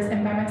Chapters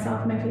and buy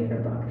myself my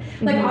favorite book.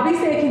 Like,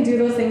 obviously I can do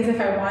those things if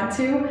I want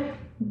to,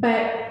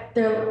 but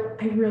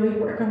I really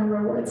work on a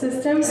reward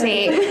system.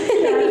 Same.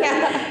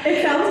 Yeah.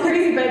 It sounds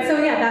crazy, but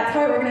so yeah, that's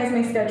how I organize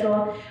my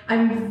schedule.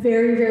 I'm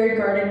very, very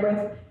guarded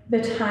with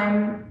the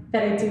time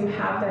that I do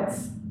have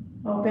that's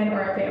open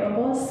or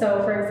available.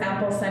 So for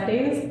example,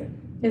 Sundays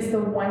is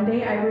the one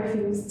day I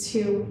refuse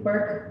to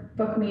work,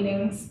 book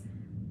meetings,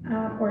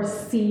 or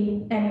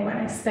see anyone.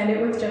 I spend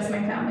it with just my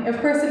family.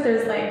 Of course, if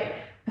there's like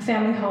a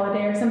family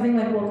holiday or something,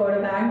 like we'll go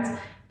to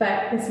that,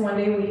 but it's one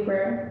day a week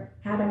where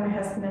Adam, my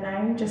husband, and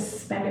I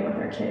just spend it with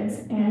our kids,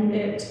 and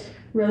it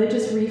really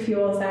just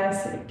refuels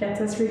us, it gets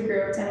us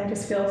regrouped, and I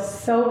just feel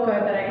so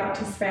good that I got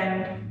to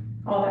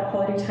spend all that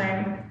quality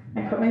time.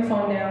 I put my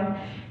phone down,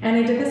 and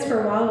I did this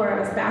for a while where I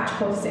was batch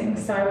posting,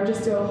 so I would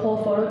just do a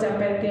whole photo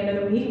dump at the end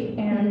of the week,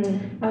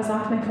 and I was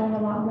off my phone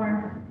a lot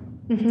more.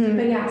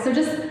 But yeah, so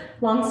just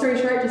long story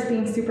short, just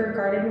being super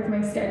guarded with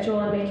my schedule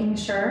and making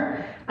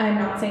sure I'm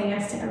not saying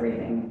yes to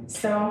everything.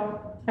 So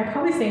I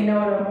probably say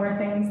no to more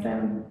things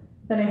than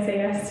I say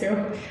yes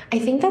to. I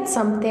think that's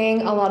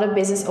something a lot of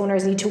business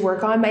owners need to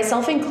work on,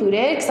 myself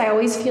included, because I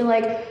always feel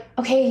like,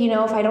 okay,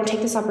 if I don't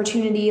take this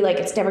opportunity, like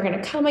it's never going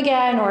to come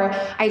again, or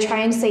I try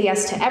and say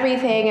yes to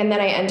everything and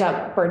then I end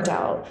up burnt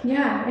out.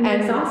 Yeah, and you're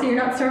exhausted.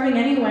 You're not serving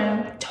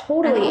anyone.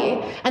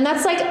 Totally. And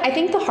that's like, I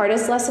think the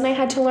hardest lesson I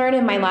had to learn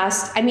in my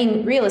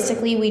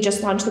realistically, we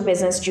just launched the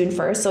business June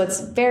 1st, so it's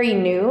very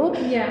new.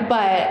 Yeah.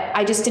 But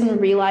I just didn't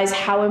realize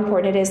how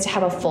important it is to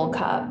have a full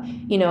cup,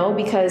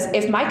 because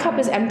if my cup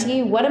is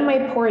empty, what am I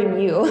pouring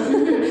you?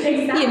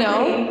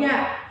 Exactly.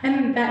 Yeah.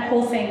 And that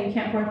whole saying, you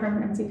can't pour from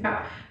an empty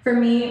cup. For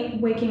me,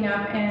 waking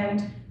up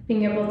and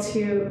being able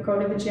to go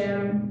to the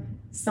gym,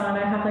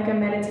 sauna, have like a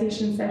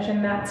meditation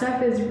session, that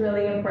stuff is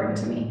really important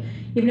to me.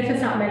 Even if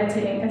it's not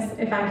meditating,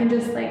 if I can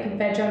just like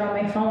veg out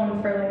on my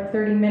phone for like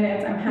 30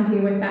 minutes, I'm happy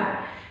with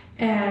that.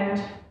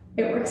 And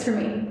it works for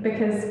me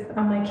because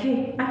I'm like,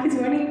 hey, I can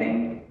do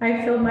anything.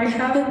 I filled my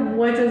cup.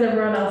 What does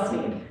everyone else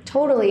need?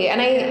 Totally.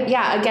 And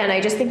I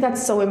just think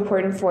that's so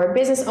important for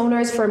business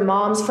owners, for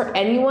moms, for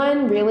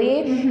anyone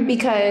really,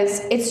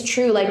 because it's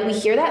true. Like we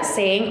hear that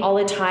saying all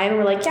the time.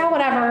 We're like, yeah,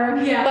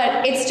 whatever. Yeah.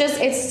 But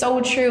it's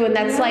so true. And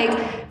that's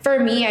like, for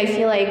me, I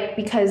feel like,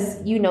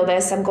 because you know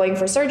this, I'm going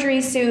for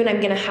surgery soon. I'm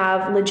going to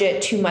have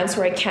legit 2 months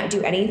where I can't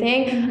do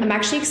anything. Mm-hmm. I'm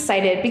actually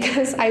excited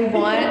because I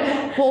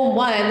want, well,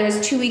 one, there's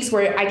 2 weeks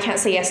where I can't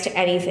say yes to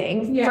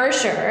anything for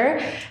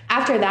sure.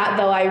 After that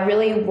though, I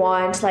really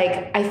want,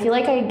 like, I feel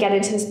like I get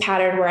into this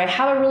pattern where I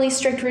have a really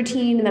strict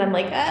routine and then I'm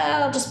like,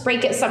 I'll just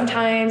break it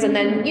sometimes. And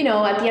then, you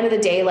know, at the end of the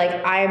day,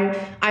 like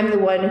I'm the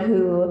one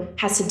who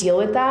has to deal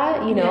with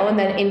that, you know, and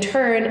then in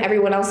turn,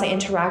 everyone else I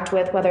interact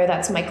with, whether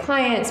that's my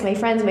clients, my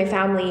friends, my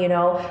family, you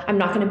know, I'm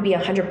not going to be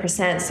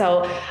 100%.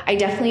 So I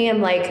definitely am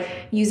like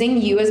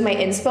using you as my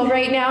inspo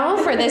right now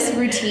for this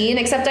routine,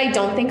 except I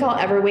don't think I'll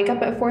ever wake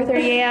up at 4:30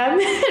 a.m.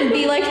 and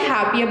be like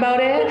happy about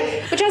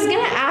it, which I was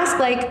going to ask,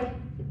 like,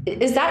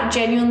 is that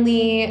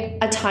genuinely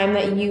a time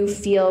that you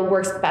feel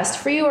works best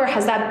for you, or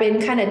has that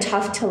been kind of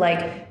tough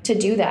to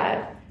do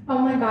that? Oh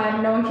my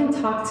God, no one can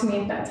talk to me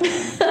at that time.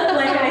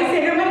 Like I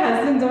say to my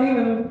husband, don't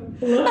even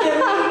look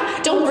at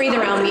me. Don't breathe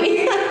around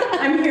me.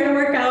 I'm here to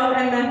work out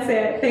and that's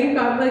it. Thank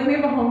God. Like we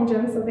have a home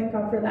gym, so thank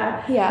God for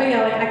that. Yeah. But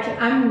yeah, like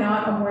I'm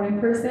not a morning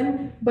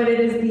person, but it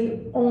is the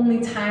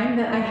only time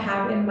that I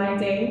have in my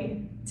day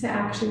to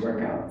actually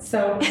work out.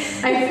 So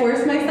I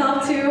force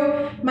myself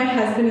to. My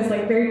husband is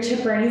like very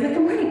chipper and he's like,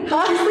 good morning,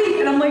 how's your sleep?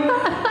 And I'm like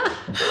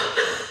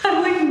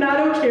not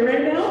okay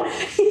right now.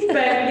 But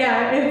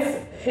yeah,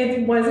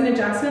 it was an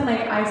adjustment.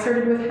 Like I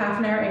started with half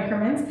an hour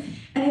increments,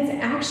 and it's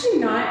actually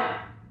not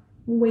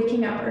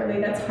waking up early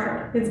that's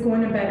hard. It's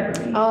going to bed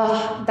early.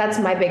 Oh, that's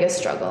my biggest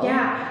struggle.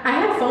 Yeah, I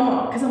had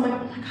FOMO because I'm like,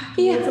 oh my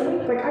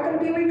God, like I gotta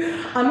be awake.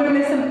 I'm gonna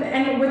miss something.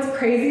 And what's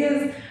crazy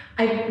is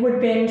I would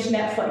binge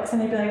Netflix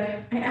and I'd be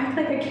like, I act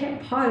like I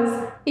can't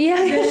pause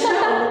this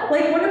show.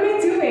 Like, what am I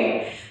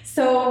doing?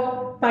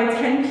 So by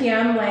 10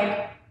 p.m.,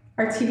 like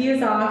our TV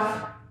is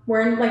off.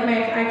 We're in, like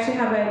I actually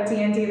have a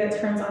DND that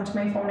turns onto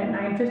my phone at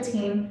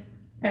 9:15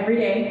 every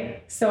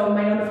day. So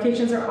my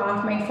notifications are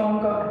off. My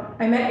phone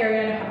I met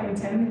Ariana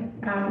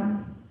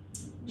Huffington.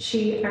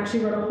 She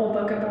actually wrote a whole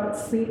book about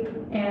sleep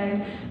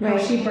and how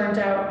she burned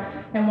out.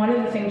 And one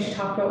of the things she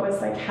talked about was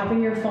like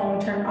having your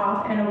phone turned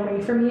off and away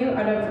from you,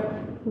 out of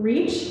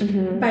reach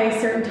by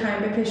a certain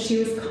time, because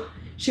she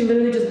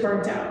literally just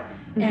burnt out.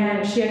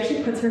 And she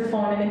actually puts her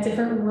phone in a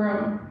different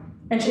room.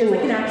 And she has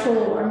like an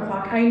actual alarm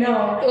clock. I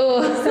know.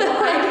 So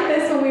I did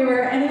this when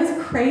and it was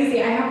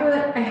crazy. I have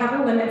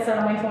a limit set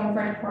on my phone for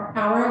an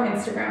hour on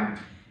Instagram.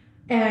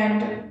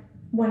 And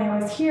when I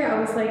was here, I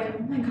was like,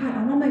 oh my God,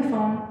 I'm on my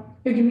phone.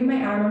 It would give me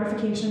my hour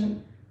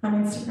notification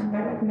on Instagram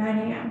by like 9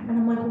 a.m. And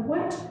I'm like,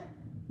 what?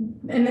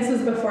 And this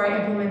was before I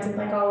implemented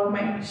like all of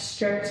my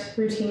strict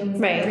routines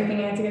and everything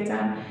I had to get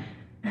done.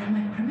 And I'm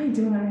like, what am I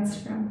doing on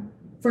Instagram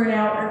for an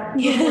hour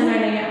before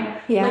 9 a.m.?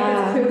 Yeah. Like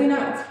it's clearly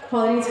not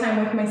quality time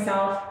with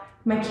myself,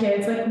 my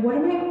kids. Like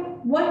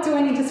what do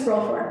I need to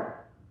scroll for?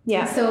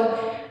 Yeah. So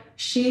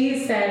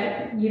she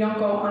said, you don't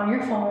go on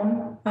your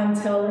phone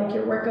until like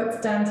your workout's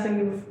done, until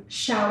you've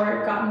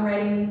showered, gotten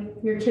ready,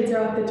 your kids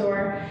are out the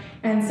door.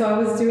 And so I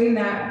was doing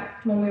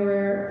that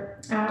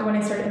when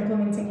I started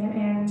implementing it,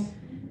 and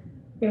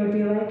it would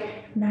be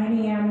like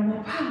 9 a.m. I'm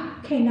like, wow,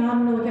 okay, now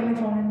I'm gonna look at my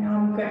phone and now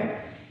I'm good.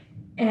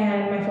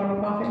 And my phone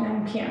would go off at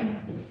 9 p.m.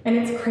 And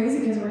it's crazy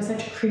because we're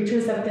such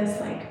creatures of this,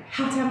 like,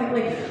 have to have it,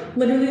 like,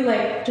 literally,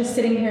 like, just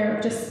sitting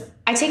here,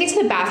 I take it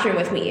to the bathroom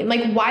with me. I'm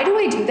like, why do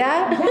I do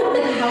that? Yeah,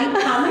 like,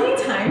 how many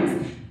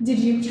times did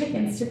you check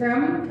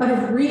Instagram out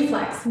of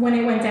reflex when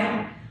it went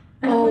down?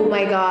 And oh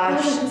my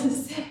gosh. Like, this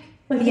is sick.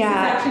 Like, this is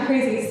actually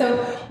crazy.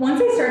 So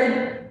once I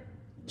started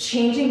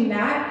changing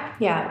that,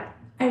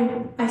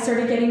 I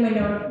started getting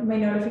my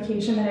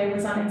notification that I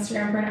was on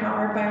Instagram for an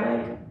hour by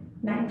like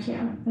 9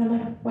 p.m. And I'm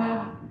like,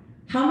 wow,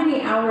 how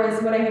many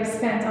hours would I have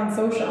spent on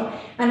social?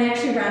 And I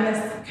actually ran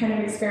this kind of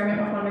experiment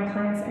with one of my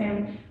clients,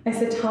 and I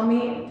said,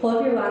 pull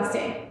up your last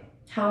day,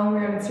 how long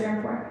were you on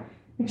Instagram for?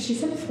 And she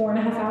said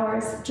 4.5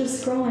 hours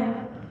just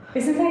scrolling.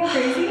 Isn't that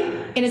crazy?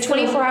 In a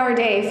 24-hour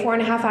day,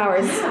 4.5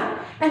 hours.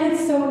 Yeah. And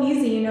it's so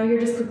easy, you're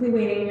just quickly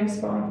waiting and you're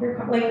scrolling through your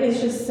car. Like,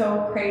 it's just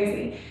so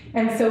crazy.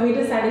 And so we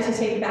decided to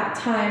take that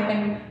time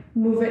and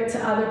move it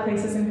to other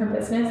places in her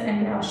business.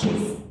 And now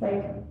she's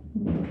like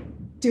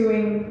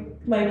doing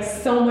like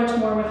so much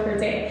more with her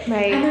day.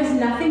 Right. And there's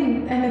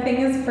nothing, and the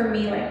thing is for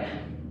me, like,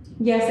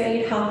 yes, I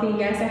eat healthy.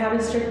 Yes, I have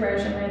a strict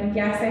regimen.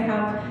 Yes,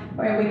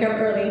 I wake up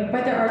early.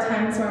 But there are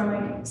times where I'm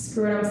like,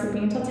 screw it, I'm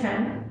sleeping until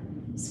 10.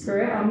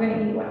 Screw it, I'm going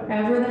to eat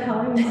whatever the hell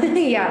I want.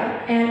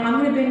 Yeah. And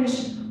I'm going to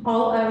binge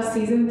all of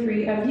season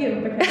 3 of You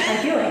because I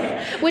feel like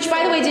it. Which,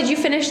 by the way, did you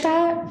finish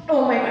that?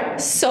 Oh my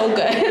God. So good.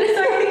 So I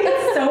think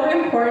it's so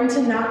important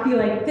to not be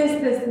like this,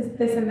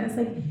 and this.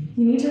 Like,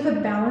 you need to have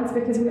a balance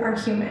because we are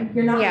human.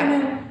 You're not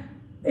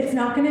it's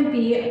not going to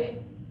be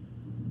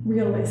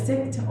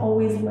realistic to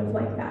always live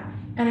like that.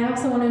 And I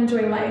also want to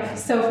enjoy life.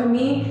 So for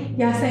me,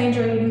 yes, I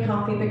enjoy eating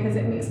healthy because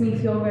it makes me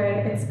feel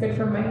good. It's good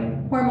for my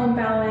hormone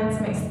balance,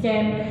 my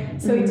skin.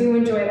 So I do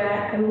enjoy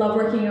that. I love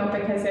working out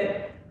because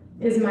it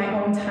is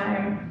my own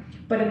time.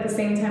 But at the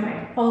same time,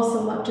 I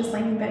also love just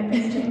laying in bed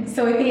binging.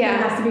 So I think there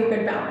has to be a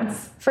good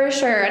balance. For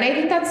sure. And I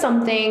think that's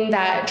something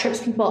that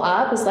trips people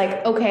up is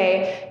like,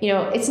 okay, you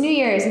know, it's New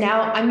Year's.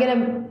 Now I'm going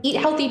to eat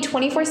healthy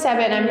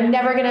 24/7. I'm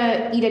never going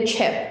to eat a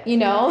chip, you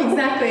know?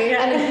 Exactly.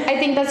 Yeah. And I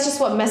think that's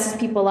just what messes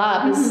people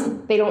up is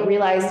they don't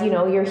realize, you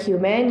know, you're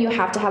human. You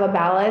have to have a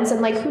balance.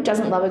 And like, who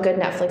doesn't love a good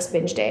Netflix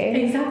binge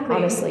day? Exactly.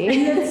 Honestly.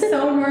 And it's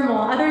so normal.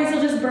 Otherwise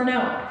you'll just burn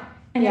out.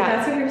 And if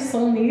that's what your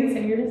soul needs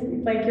and you're just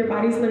like, your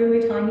body's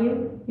literally telling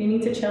you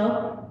need to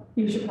chill,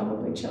 you should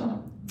probably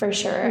chill. For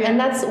sure. Yeah. And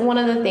that's one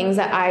of the things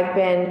that I've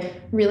been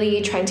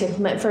really trying to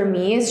implement for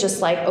me is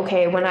just like,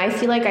 okay, when I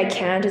feel like I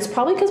can't, it's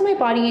probably because my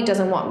body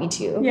doesn't want me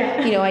to.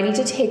 Yeah. You know, I need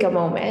to take a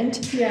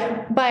moment.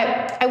 Yeah.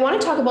 But I want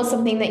to talk about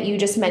something that you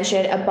just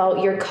mentioned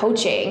about your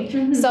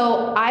coaching.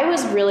 So I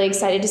was really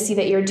excited to see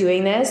that you're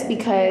doing this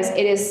because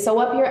it is so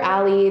up your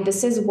alley.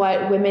 This is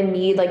what women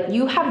need. Like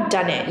you have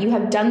done it. You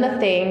have done the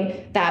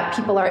thing that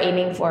people are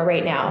aiming for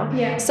right now.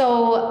 Yeah.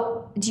 So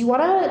do you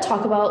want to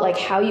talk about like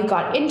how you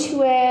got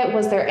into it?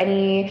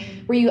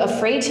 Were you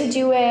afraid to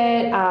do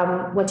it?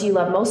 What do you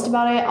love most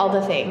about it? All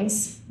the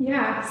things.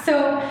 Yeah.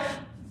 So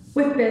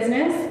with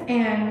business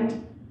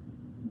and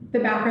the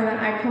background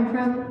that I come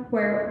from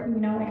where, you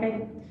know,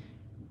 like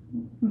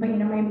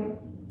my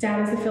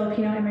dad is a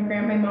Filipino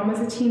immigrant. My mom was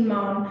a teen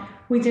mom.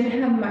 We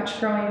didn't have much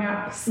growing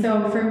up.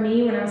 So for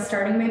me, when I was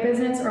starting my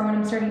business or when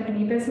I'm starting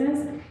any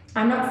business,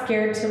 I'm not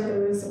scared to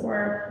lose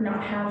or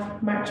not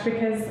have much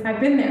because I've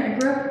been there. I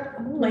grew up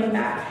like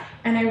that.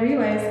 And I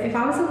realized if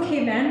I was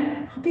okay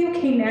then, I'll be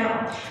okay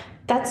now.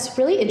 That's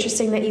really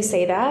interesting that you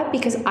say that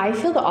because I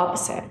feel the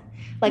opposite.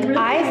 Like really?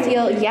 I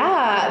feel,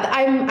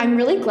 I'm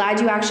really glad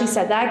you actually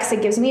said that because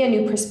it gives me a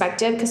new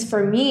perspective. Because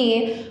for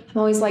me, I'm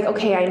always like,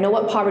 okay, I know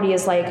what poverty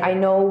is like. I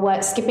know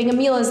what skipping a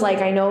meal is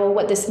like. I know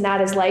what this and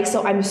that is like.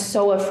 So I'm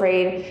so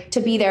afraid to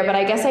be there. But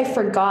I guess I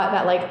forgot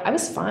that like I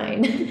was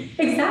fine.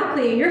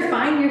 Exactly. You're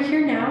fine. You're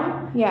here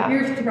now. Yeah.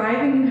 You're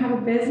thriving. You have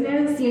a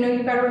business. You know,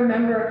 you got to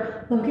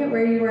remember, look at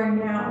where you are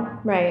now.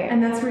 Right.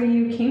 And that's where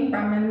you came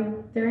from.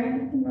 And there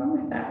ain't anything wrong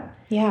with that.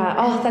 Yeah.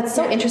 Oh, that's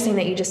so interesting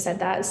that you just said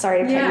that. Sorry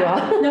to cut you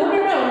off. No,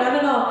 not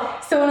at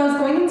all. So when I was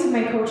going into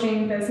my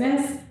coaching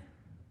business,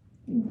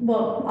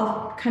 well,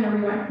 I'll kind of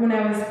rewind. When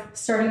I was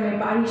starting my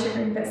body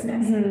sugaring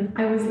business,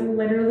 I was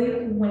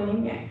literally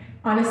winging it.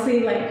 Honestly,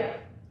 like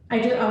I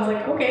was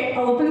like, okay,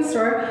 I'll open the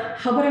store.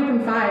 How about I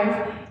open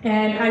 5?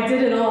 And I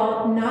did it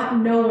all not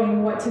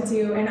knowing what to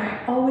do. And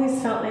I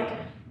always felt like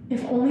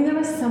if only there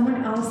was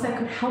someone else that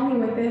could help me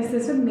with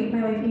this would make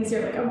my life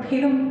easier. Like I would pay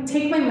them,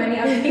 take my money,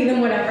 I would pay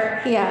them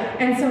whatever. Yeah.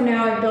 And so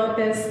now I've built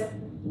this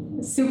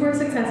super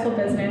successful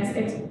business.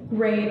 It's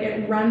great.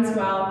 It runs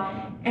well.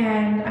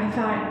 And I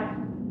thought,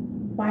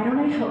 why don't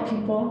I help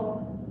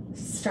people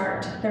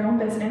start their own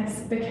business?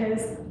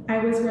 Because I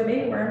was where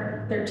they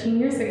were 13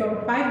 years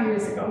ago, 5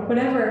 years ago,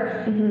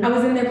 whatever. I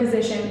was in their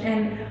position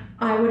and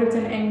I would have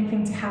done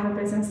anything to have a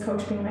business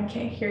coach being like,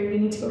 okay, here, you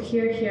need to go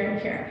here, here,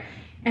 and here.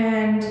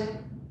 And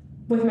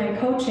with my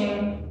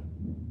coaching,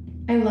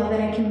 I love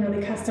that I can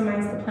really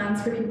customize the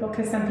plans for people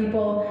because some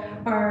people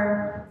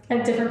are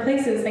at different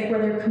places, like where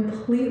they're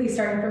completely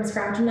starting from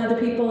scratch, and other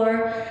people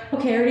are,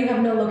 okay, I already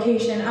have no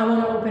location. I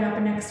want to open up a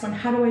next one.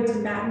 How do I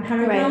do that? And how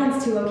do I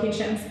balance 2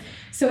 locations?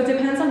 So it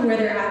depends on where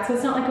they're at. So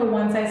it's not like a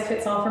one size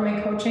fits all for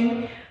my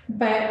coaching,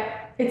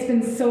 but it's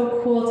been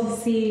so cool to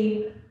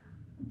see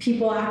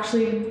people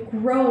actually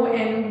grow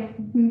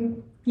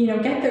and, you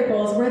know, get their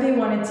goals where they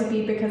wanted to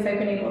be because I've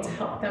been able to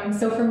help them.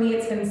 So for me,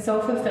 it's been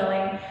so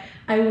fulfilling.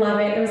 I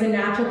love it. It was a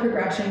natural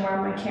progression where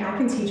I'm like, okay, I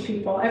can teach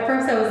people. At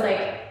first I was like,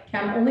 okay,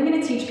 I'm only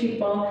going to teach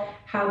people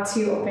how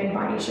to open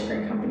body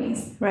sugaring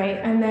companies. Right.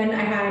 And then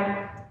I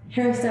had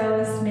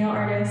hairstylists, nail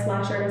artists,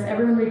 lash artists,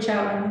 everyone reach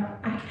out and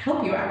I can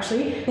help you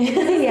actually. It's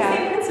the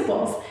same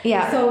principles.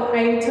 Yeah. So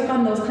I took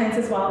on those clients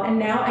as well. And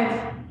now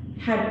I've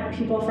had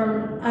people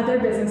from other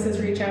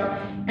businesses reach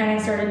out and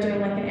I started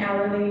doing like an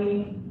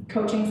hourly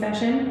coaching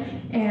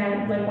session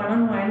and like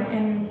one-on-one,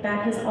 and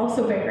that has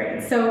also been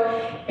great.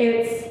 So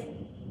it's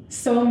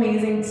so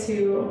amazing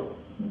to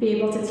be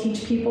able to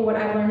teach people what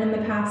I've learned in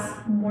the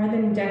past more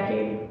than a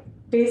decade,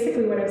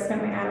 basically what I've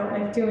spent my adult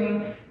life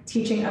doing,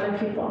 teaching other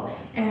people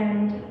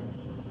and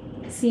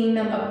seeing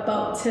them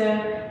about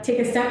to take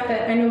a step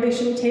that I know they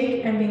shouldn't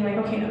take and being like,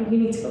 okay, no, you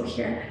need to go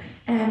here.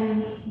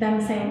 And them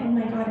saying, oh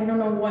my God, I don't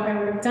know what I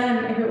would have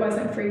done if it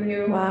wasn't for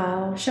you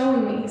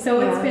showing me.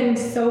 So it's been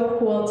so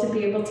cool to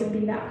be able to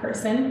be that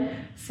person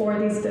for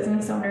these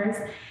business owners.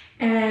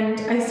 And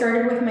I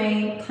started with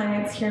my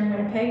clients here in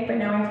Winnipeg, but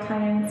now I have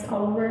clients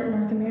all over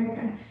North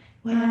America.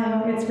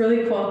 Wow. It's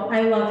really cool.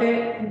 I love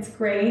it. It's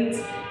great.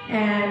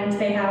 And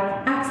they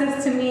have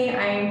access to me.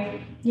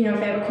 If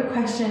they have a quick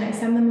question, I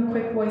send them a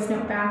quick voice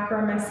note back or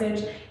a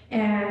message.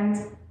 And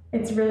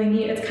it's really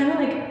neat. It's kind of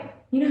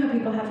like you know how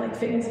people have like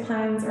fitness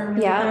plans or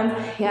meal plans?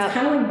 It's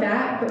kind of like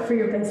that, but for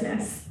your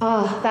business.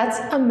 Oh, that's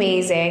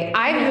amazing.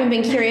 I've even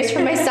been curious for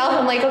myself.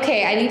 I'm like,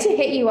 okay, I need to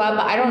hit you up,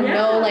 but I don't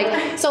know.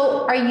 Like,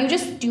 so are you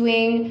just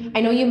doing,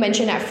 I know you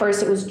mentioned at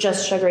first it was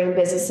just sugaring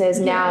businesses.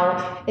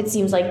 Now it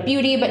seems like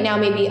beauty, but now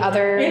maybe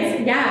other.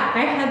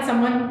 I had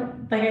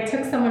someone, like I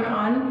took someone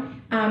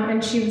on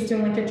and she was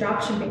doing like a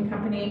drop shipping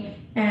company.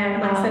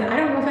 And I said, I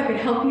don't know if I could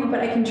help you,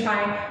 but I can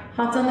try.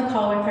 Hopped on the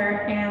call with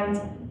her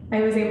and I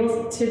was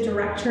able to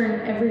direct her in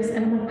and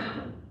I'm like,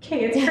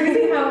 okay, it's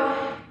crazy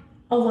how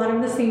a lot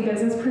of the same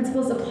business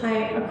principles apply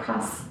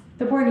across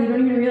the board and you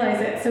don't even realize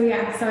it. So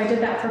I did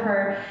that for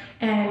her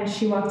and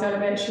she walked out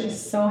of it. She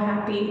was so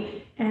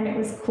happy and it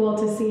was cool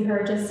to see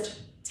her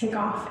just take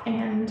off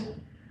and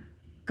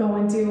go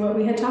and do what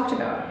we had talked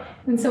about.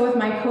 And so with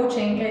my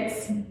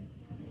coaching,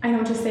 I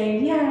don't just say,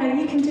 yeah,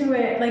 you can do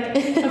it. Like,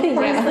 of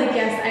course, like,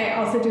 yes,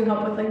 I also do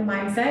help with like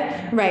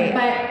mindset. Right.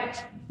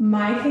 But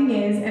my thing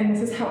is, and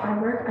this is how I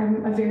work,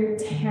 I'm a very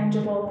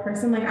tangible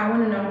person. Like I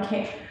want to know,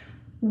 okay,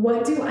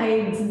 what do I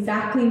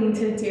exactly need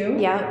to do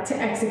to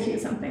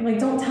execute something? Like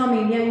don't tell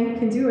me, yeah, you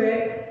can do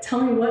it.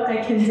 Tell me what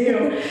I can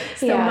do.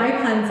 So my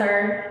plans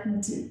are,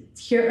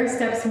 here are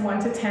steps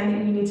 1 to 10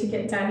 that you need to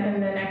get done in the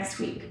next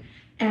week.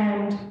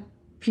 And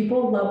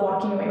people love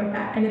walking away with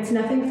that. And it's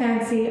nothing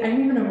fancy. I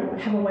don't even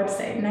have a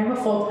website and I have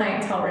a full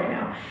clientele right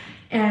now.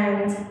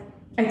 And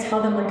I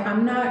tell them like,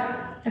 I'm not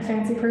a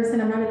fancy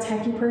person. I'm not a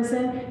techie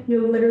person.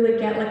 You'll literally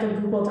get like a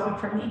Google Doc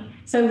from me.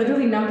 So I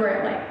literally number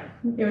it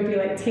like, it would be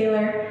like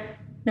Taylor,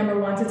 number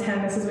 1 to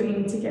 10, this is what you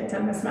need to get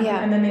done this month.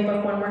 And then they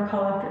book one more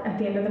call at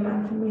the end of the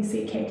month and we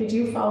see, okay, did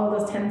you follow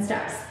those 10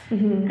 steps?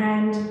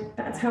 And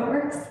that's how it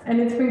works.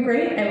 And it's been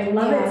great. I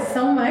love it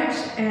so much.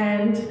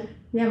 And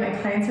my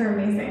clients are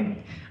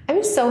amazing.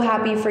 I'm so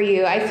happy for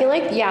you. I feel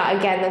like,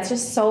 again, that's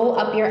just so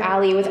up your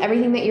alley with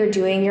everything that you're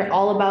doing. You're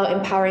all about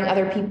empowering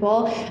other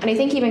people. And I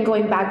think even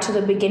going back to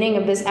the beginning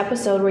of this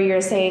episode where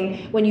you're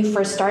saying when you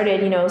first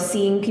started,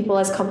 seeing people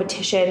as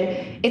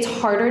competition, it's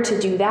harder to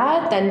do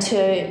that than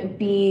to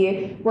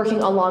be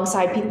working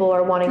alongside people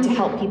or wanting to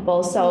help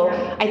people. So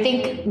I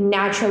think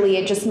naturally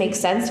it just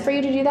makes sense for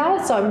you to do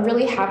that. So I'm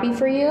really happy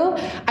for you.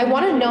 I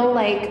want to know,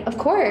 like, of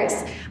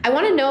course, I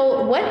want to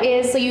know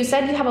so you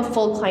said you have a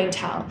full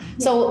clientele.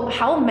 So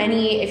how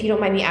many, if you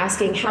don't mind me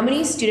asking, how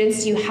many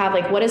students do you have?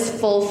 Like, what is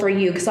full for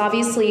you? Because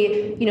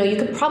obviously, you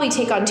could probably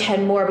take on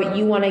 10 more, but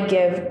you want to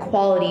give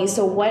quality.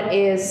 So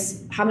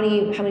how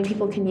many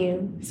people can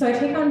you? So I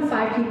take on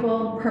 5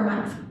 people per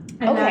month.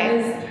 And that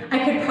is,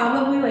 I could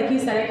probably, like you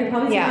said, I could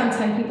probably take on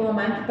 10 people a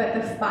month, but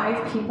the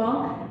 5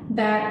 people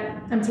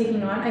that I'm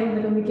taking on, I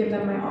literally give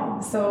them my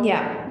all. So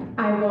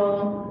I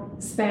will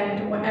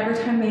spend whatever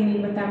time they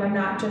need with them. I'm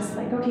not just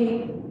like,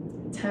 okay,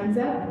 time's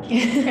up,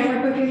 can't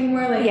work with you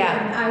anymore. Like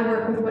I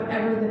work with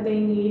whatever that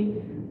they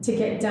need to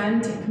get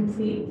done to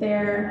complete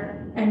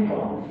their end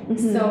goal.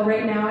 So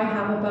right now I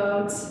have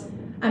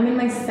I'm in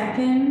my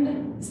second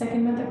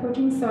month of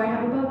coaching, so I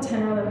have about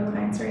 10 or 11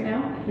 clients right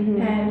now,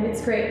 and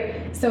it's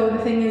great. So the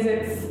thing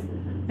is,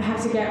 I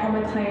have to get all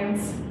my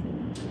clients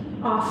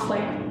off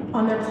like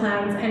on their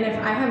plans, and if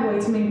I have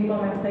way too many people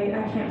on my plate,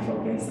 I can't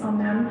focus on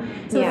them.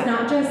 So it's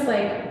not just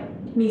like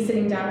me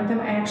sitting down with them.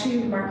 I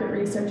actually market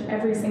research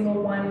every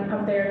single one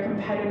of their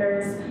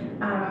competitors,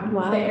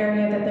 the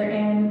area that they're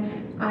in.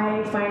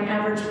 I find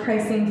average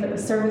pricing for the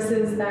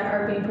services that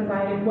are being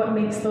provided, what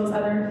makes those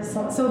others.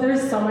 So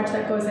there's so much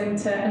that goes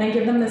into, and I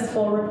give them this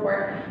full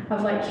report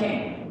of like,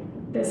 hey,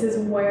 this is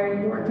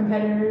where your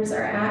competitors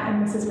are at,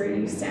 and this is where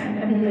you stand,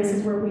 and this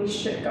is where we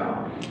should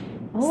go.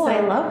 Oh, so, I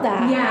love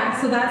that. Yeah,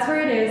 so that's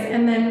where it is.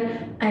 And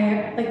then I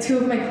have like 2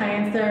 of my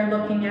clients that are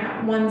looking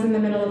at, one's in the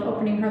middle of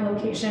opening her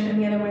location and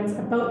the other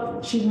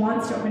one's she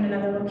wants to open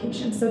another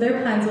location. So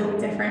their plans will be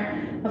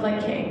different of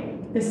like, hey,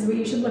 this is what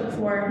you should look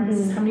for. This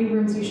is how many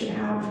rooms you should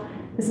have.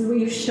 This is what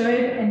you should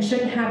and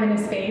shouldn't have in a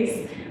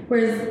space.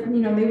 Whereas,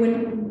 they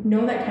wouldn't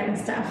know that kind of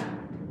stuff.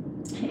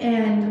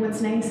 And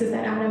what's nice is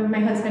that Adam, my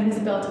husband,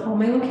 has built all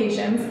my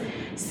locations.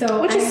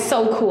 Which is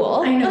so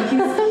cool. I know,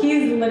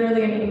 he's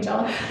literally an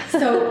angel.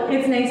 So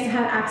it's nice to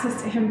have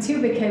access to him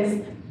too,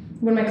 because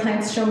when my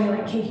clients show me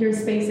like, hey, here's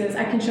spaces,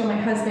 I can show my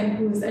husband,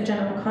 who's a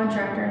general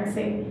contractor, and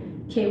say,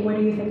 okay, what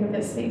do you think of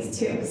this space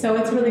too? So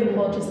it's really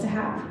cool just to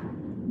have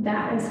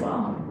that as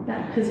well,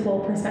 that his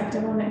whole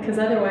perspective on it, because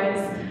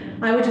otherwise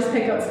I would just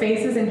pick out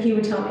spaces and he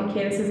would tell me,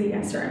 okay, this is a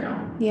yes or a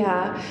no.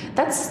 Yeah,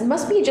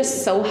 must be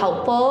just so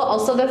helpful.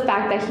 Also the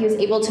fact that he was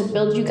able to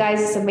build you guys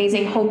this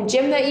amazing home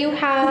gym that you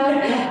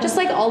have, just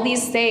like all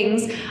these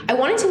things. I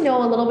wanted to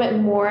know a little bit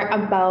more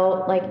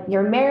about like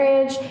your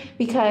marriage,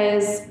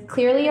 because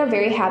clearly you're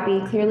very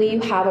happy. Clearly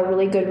you have a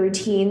really good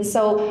routine.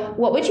 So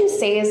what would you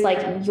say is like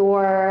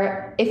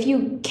if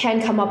you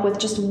can come up with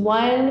just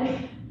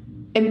one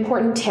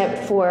important tip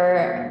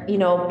for,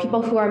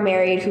 people who are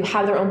married, who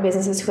have their own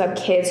businesses, who have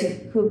kids,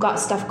 who've got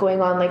stuff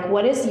going on, like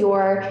what is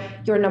your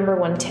number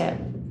one tip,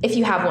 if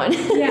you have one?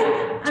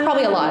 Yeah. It's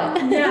probably a lot.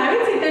 Yeah, I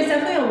would say there's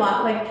definitely a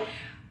lot. Like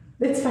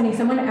it's funny.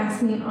 Someone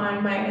asked me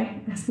on my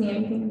Ask Me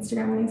Anything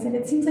Instagram, and they said,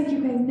 it seems like you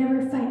guys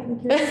never fight.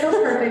 Like, you're so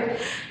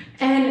perfect.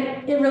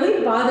 And it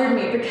really bothered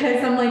me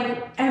because I'm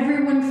like,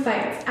 everyone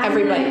fights.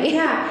 Everybody.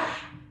 Yeah.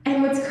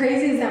 And what's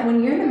crazy is that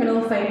when you're in the middle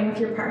of fighting with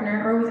your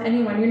partner or with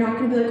anyone, you're not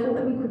going to be like, oh,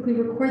 let me quickly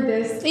record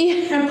this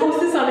and post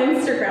this on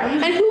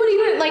Instagram. And who would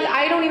even, like,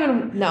 I don't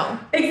even know.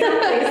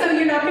 Exactly. So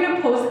you're not going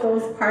to post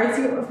those parts.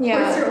 Of course,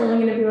 you're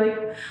only going to be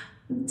like,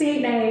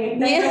 date night.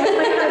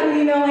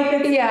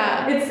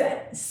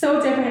 It's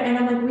so different. And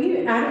I'm like,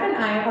 Adam and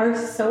I are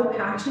so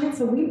passionate,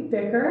 so we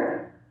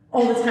bicker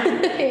all the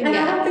time. And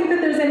I don't think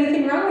that there's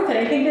anything wrong with it.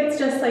 I think it's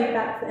just like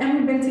that. And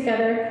we've been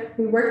together,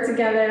 we work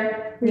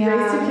together, we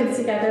raised 2 kids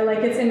together. Like,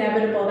 it's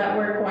inevitable that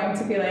we're going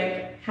to be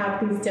like, have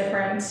these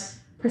different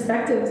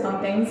perspectives on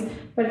things.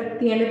 But at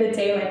the end of the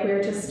day, like,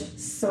 we're just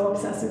so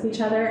obsessed with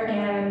each other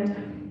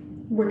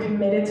and we're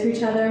committed to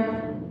each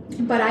other.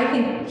 But I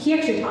think he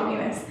actually taught me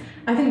this.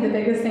 I think the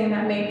biggest thing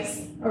that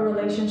makes a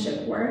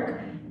relationship work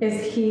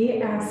is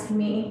he asked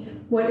me,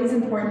 what is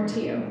important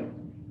to you?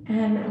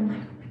 And I'm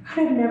like,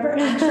 I've never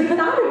actually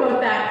thought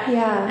about that.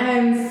 Yeah.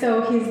 And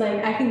so he's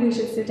like, I think we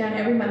should sit down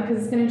every month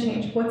because it's going to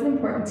change. What's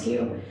important to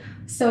you?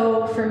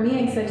 So for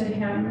me, I said to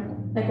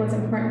him, like, what's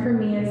important for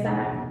me is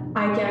that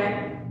I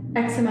get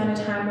X amount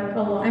of time like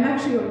alone. I'm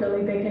actually a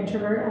really big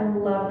introvert. I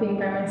love being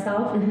by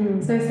myself.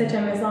 Mm-hmm. So I said to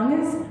him, as long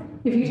as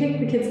if you take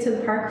the kids to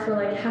the park for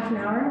like half an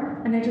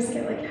hour and I just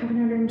get like half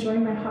an hour to enjoy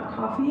my hot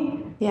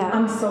coffee,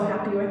 I'm so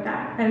happy with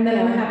that. And then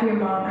I'm a happier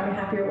mom, I'm a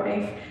happier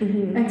wife.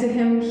 Mm-hmm. And to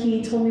him,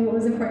 he told me what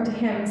was important to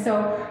him.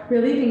 So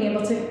really being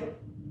able to,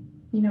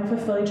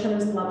 fulfill each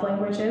other's love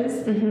languages,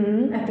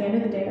 at the end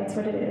of the day, that's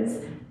what it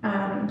is.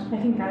 I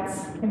think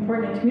that's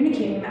important in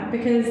communicating that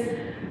because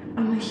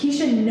I'm like, he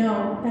should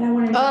know that I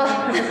want to drink a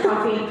cup of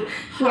coffee.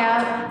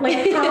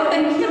 Like how,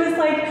 and he was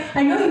like,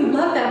 I know you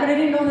love that, but I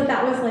didn't know that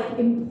that was like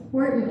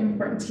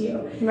important to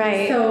you.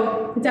 Right.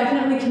 So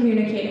definitely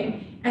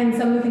communicating. And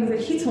some of the things that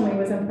he told me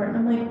was important.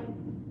 I'm like,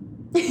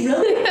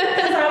 really?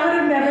 Because I would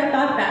have never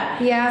thought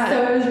that. Yeah.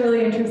 So it was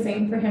really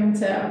interesting for him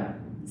to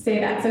say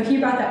that. So he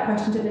brought that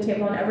question to the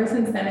table, and ever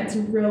since then, it's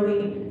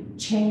really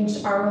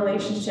changed our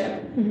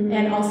relationship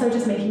and also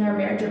just making our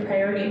marriage a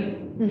priority.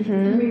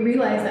 And we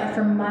realized that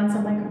for months,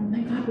 I'm like, oh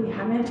my God, we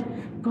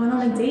haven't gone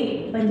on a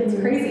date. Like, it's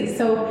crazy.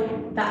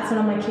 So that's when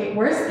I'm like, okay,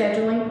 we're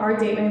scheduling our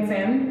date nights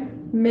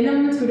in,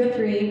 minimum 2 to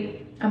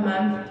 3 a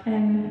month.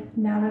 And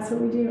now that's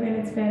what we do. And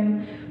it's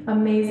been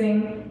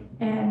amazing.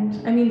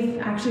 And I mean,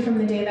 actually from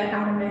the day that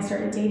Adam and I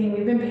started dating,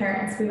 we've been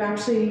parents. We've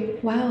actually...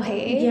 Wow,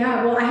 hey.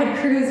 Yeah, well, I had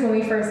Cruz when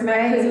we first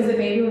met. Cruz was a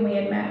baby when we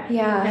had met.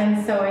 Yeah.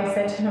 And so I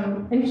said to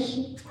him, and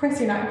he, of course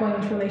you're not going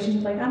into a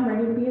relationship like, I'm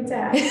ready to be a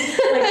dad. But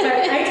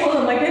I told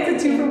him, like,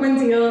 it's a 2-for-1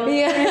 deal.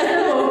 Yeah. It's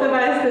for both of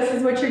us. This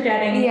is what you're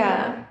getting.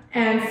 Yeah.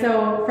 And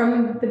so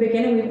from the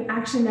beginning, we've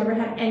actually never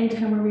had any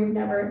time where we've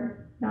never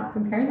not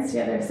been parents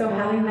together. So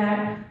having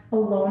that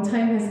alone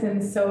time has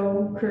been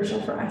so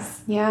crucial for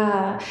us.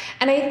 Yeah.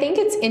 And I think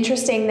it's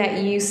interesting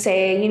that you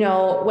say,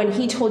 when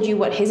he told you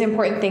what his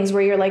important things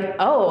were, you're like,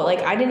 oh, like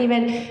I didn't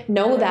even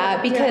know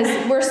that, because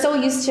we're so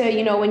used to,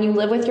 when you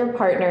live with your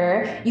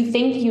partner, you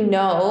think you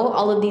know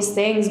all of these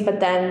things,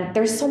 but then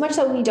there's so much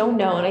that we don't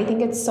know. And I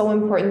think it's so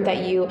important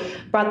that you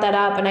brought that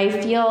up. And I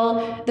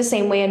feel the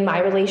same way in my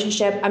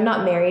relationship. I'm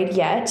not married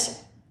yet.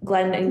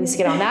 Glenn needs to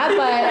get on that,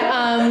 but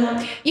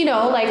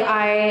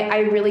I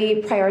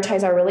really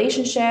prioritize our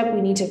relationship. We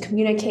need to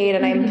communicate,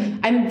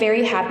 and I'm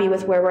very happy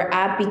with where we're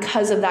at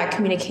because of that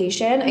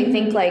communication. I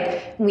think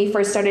like when we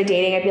first started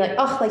dating, I'd be like,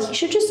 oh, like he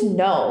should just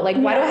know. Like,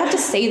 why do I have to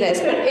say this?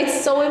 But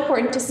it's so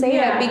important to say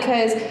it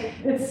because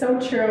it's so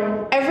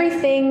true.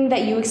 Everything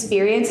that you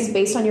experience is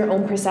based on your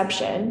own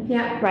perception.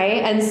 Yeah.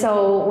 Right. And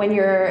so when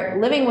you're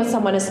living with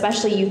someone,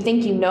 especially, you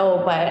think you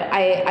know, but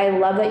I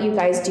love that you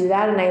guys do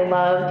that, and I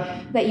love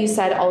that you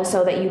said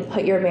also that you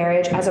put your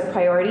marriage as a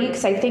priority,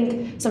 because I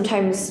think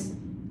sometimes,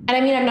 and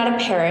I mean, I'm not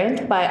a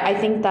parent, but I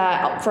think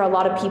that for a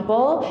lot of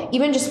people,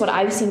 even just what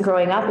I've seen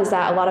growing up, is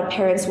that a lot of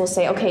parents will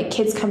say, okay,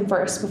 kids come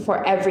first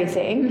before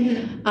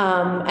everything.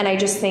 And I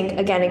just think,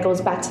 again, it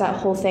goes back to that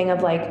whole thing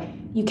of like,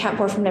 you can't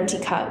pour from an empty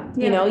cup.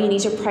 You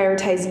need to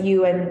prioritize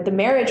you and the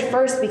marriage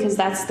first, because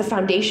that's the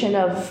foundation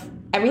of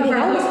everything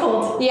else.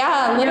 Household.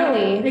 Yeah,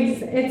 literally.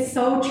 It's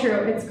so true.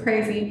 It's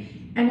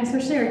crazy. And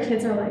especially our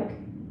kids are like,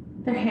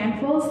 they're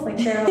handfuls, like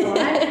they're a lot.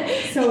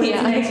 So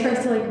it's nice for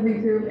us to like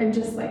regroup and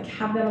just like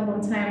have that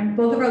alone time.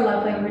 Both of our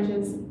love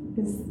languages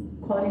is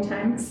quality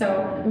time.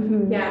 So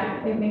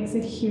it makes a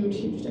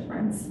huge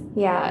difference.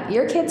 Yeah,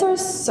 your kids are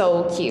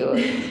so cute.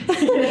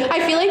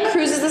 I feel like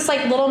Cruz is this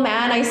like little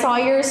man. I saw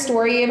your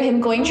story of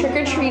him going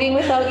trick-or-treating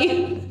without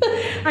you.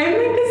 I'm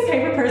like this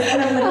type of person.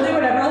 I'm literally,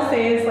 whatever I'll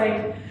say is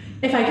like,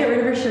 if I get rid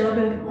of her shirt, I'll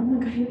be like, oh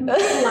my God, the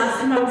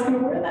last time I was going to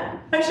wear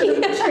that. I should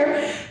have been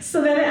sure.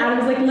 So then Adam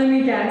was like, let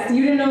me guess.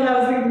 You didn't know that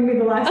was going to be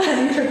the last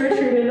time you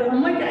trick-or-treated.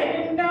 I'm like, I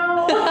didn't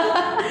know.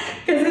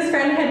 Because his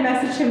friend had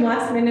messaged him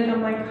last minute.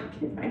 I'm like,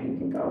 okay, fine, you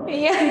can go.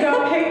 Yeah. He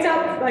got picked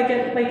up, like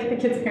the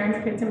kid's parents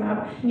picked him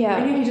up. Yeah.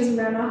 And he just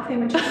ran off. They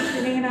went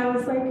trick-or-treating, and I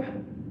was like,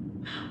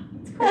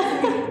 it's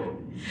crazy.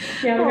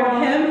 Yeah, we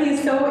got him.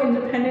 He's so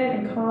independent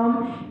and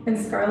calm. And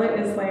Scarlett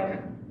is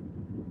like,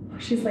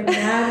 she's like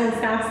mad and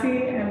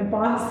sassy and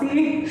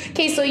bossy.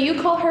 Okay, so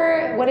you call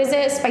her, what is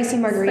it? Spicy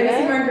margarita?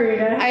 Spicy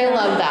margarita. I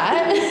love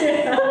that.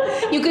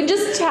 Yeah. You can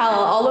just tell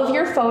all of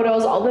your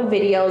photos, all the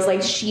videos,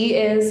 like she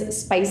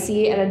is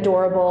spicy and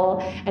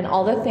adorable and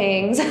all the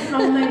things.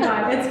 Oh my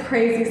God, it's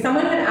crazy.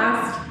 Someone had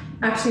asked,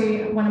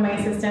 actually, one of my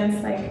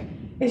assistants, like,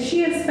 is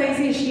she as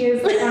spicy as she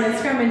is like, on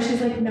Instagram? And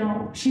she's like,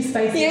 no, she's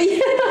spicy.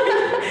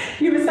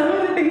 You know, some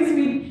of the things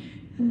we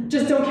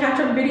just don't catch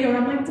on video. And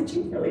I'm like, did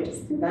you really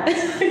just do that?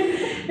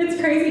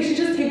 It's crazy. She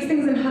just takes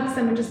things and hugs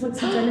them and just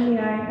looks you dead in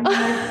the eye. And I'm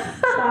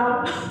like,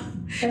 wow.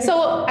 Okay.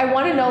 So I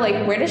want to know,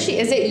 like, where does she,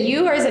 is it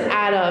you or is it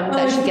Adam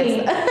that she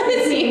gets?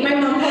 It's me. My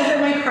mom calls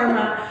it my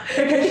karma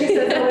because she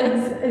says it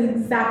was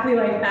exactly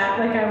like that.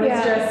 Like I was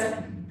just,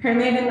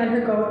 apparently I didn't let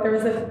her go.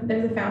 There's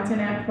a fountain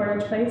at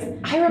Portage Place.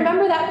 I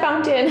remember that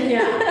fountain.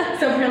 Yeah.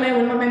 So apparently I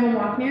wouldn't let my mom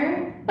walk near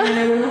it, and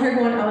I wouldn't let her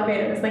go in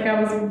elevators. Like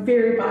I was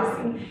very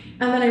bossy.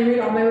 And then I read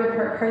all my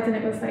report cards and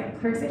it was like,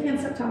 Clarissa can't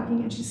stop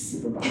talking and she's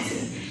super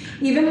bossy.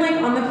 Even like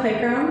on the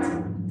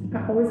playground,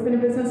 I've always been a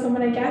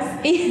businesswoman, I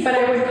guess. But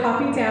I would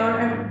copy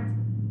down,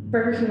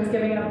 Burger King was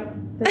giving up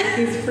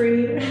these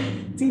free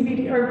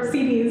DVD or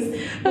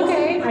CDs.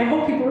 Okay. Well, I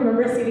hope people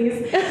remember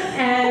CDs.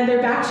 And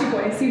they're Backstreet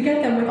Boys, so you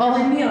get them with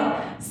every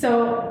meal.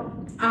 So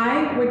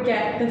I would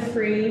get the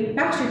free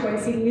Backstreet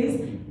Boys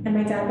CDs, and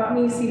my dad bought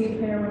me a CD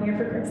player one year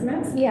for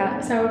Christmas. Yeah.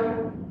 So I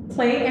would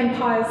play and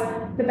pause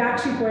the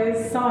Backstreet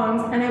Boys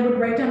songs, and I would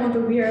write down all the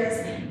lyrics.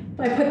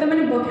 I put them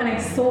in a book and I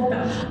sold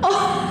them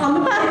on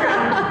the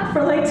playground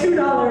for like $2.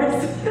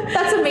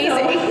 That's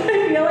amazing. So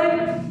I feel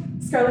like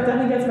Scarlett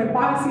definitely gets my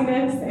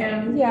bossiness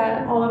and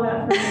all of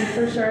that from me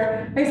for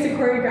sure. I used to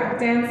choreograph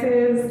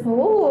dances.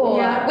 Oh,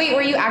 yeah. Wait,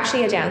 were you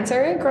actually a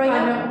dancer growing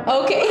up?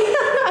 No. Okay.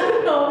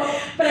 No,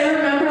 but I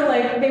remember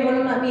like they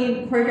wouldn't let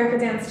me choreograph a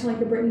dance to like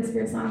the Britney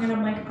Spears song, and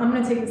I'm like, I'm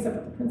gonna take this up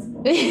with the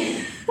principal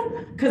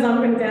because I'm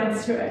gonna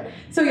dance to it.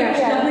 So yeah, she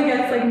definitely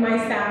gets like my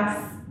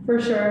sass for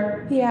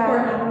sure. Yeah. Poor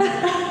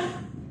Adam.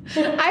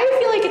 I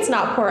feel like it's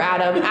not poor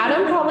Adam.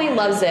 Adam probably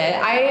loves it.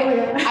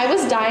 I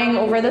was dying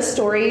over the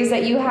stories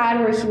that you had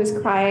where he was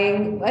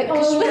crying. Like,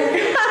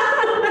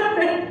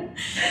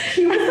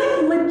 he was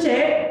like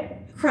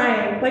legit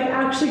crying, like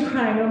actually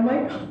crying. I'm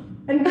like,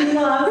 and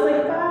meanwhile I was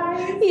like,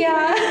 bye.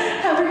 Yeah.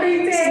 Have a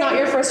great day. It's not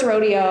your first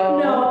rodeo.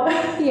 No.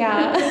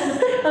 Yeah.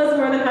 I was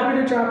more than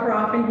happy to drop her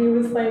off, and he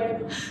was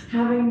like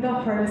having the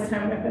hardest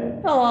time with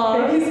it.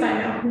 Oh. But he's fine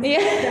now.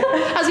 Yeah.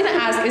 I was gonna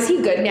ask, is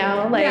he good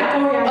now? Like,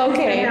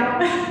 okay.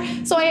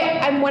 So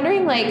I'm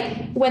wondering,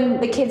 like, when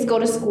the kids go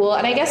to school,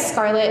 and I guess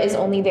Scarlett is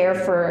only there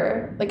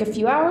for like a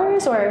few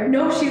hours, or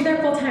no, she's there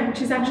full time.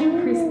 She's actually in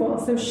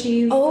preschool, so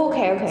she's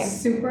okay.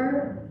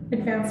 super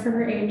advanced for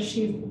her age.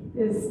 She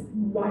is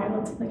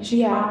wild. Like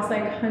she talks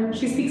like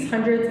she speaks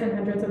hundreds and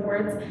hundreds of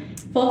words,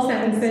 full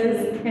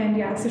sentences,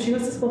 and so she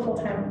goes to school full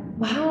time.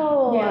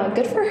 Wow. Yeah.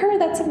 Good for her.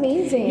 That's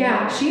amazing.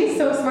 Yeah, she's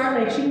so smart.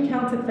 Like she can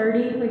count to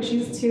 30. Like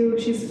she's 2.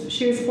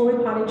 She was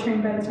fully potty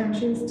trained by the time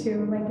she was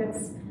 2. Like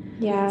it's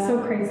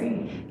so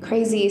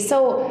crazy.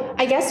 So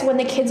I guess when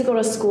the kids go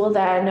to school,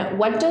 then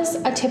what does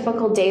a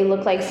typical day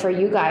look like for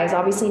you guys?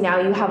 Obviously now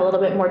you have a little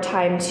bit more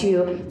time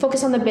to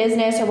focus on the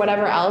business or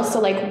whatever else. So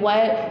like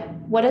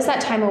what is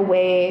that time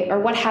away, or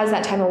what has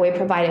that time away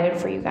provided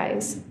for you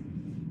guys?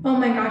 Oh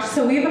my gosh.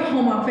 So we have a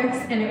home office,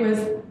 and it was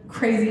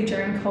crazy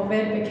during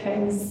COVID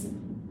because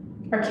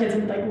our kids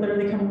would like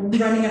literally come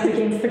running up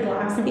against the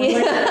glass, and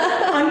we're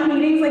like on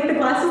meetings, like the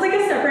glass was like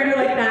a separator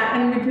like that,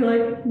 and we'd be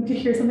like, you could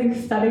hear something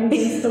thudding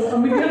against the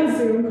wall. We'd be on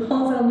Zoom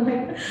calls, and I'm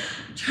like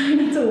trying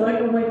not to look.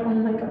 I'm like, oh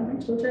my God,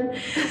 my children.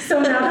 So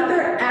now that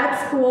they're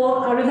at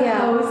school, out of the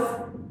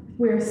house,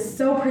 we're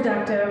so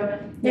productive.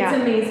 It's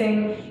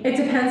amazing. It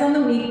depends on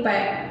the week,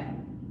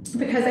 but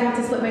because I have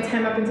to split my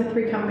time up into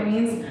 3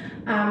 companies,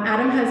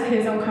 Adam has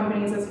his own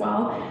companies as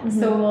well. Mm-hmm.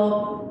 So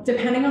we'll,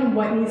 depending on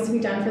what needs to be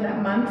done for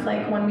that month,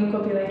 like one week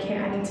we'll be like, hey,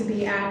 I need to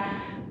be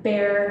at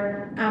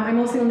Bear. I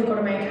mostly only go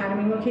to my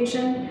academy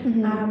location.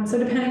 Mm-hmm. So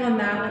depending on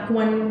that, like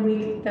one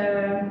week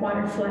the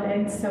water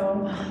flooded,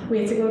 so we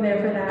had to go there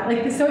for that.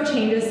 Like, so it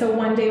changes. So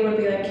one day we'll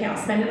be like, okay, I'll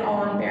spend it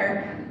all on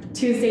Bear.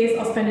 Tuesdays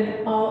I'll spend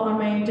it all on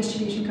my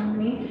distribution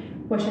company,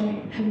 which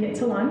I have yet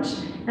to launch.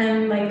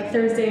 And like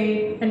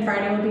Thursday and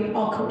Friday will be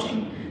all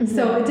coaching. Mm-hmm.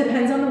 So it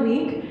depends on the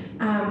week.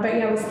 But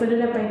yeah, we split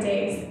it up by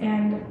days,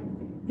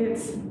 and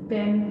it's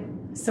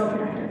been so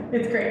productive.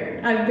 It's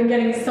great. I've been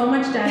getting so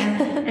much done,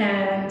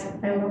 and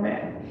I love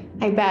it.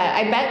 I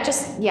bet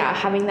just,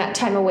 having that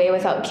time away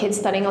without kids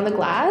thudding on the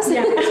glass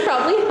is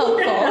probably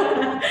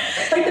helpful.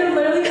 Like they're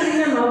literally putting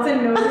their mouths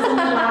and noses on the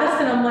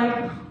glass, and I'm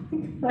like, oh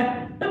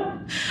my God.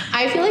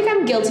 I feel like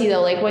I'm guilty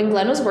though. Like when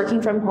Glenn was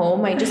working from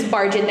home, I just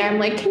barge in there. I'm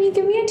like, can you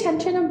give me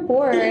attention? I'm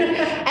bored.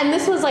 And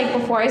this was like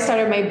before I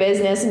started my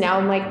business. And now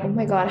I'm like, oh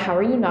my God, how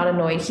are you not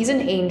annoyed? He's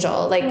an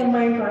angel. Like, oh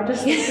my God,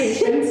 just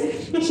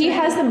patience. He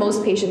has the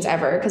most patience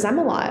ever, because I'm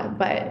a lot,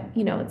 but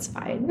it's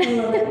fine. I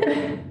love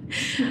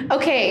it.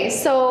 Okay,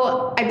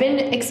 so I've been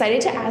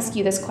excited to ask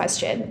you this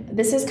question.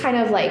 This is kind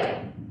of like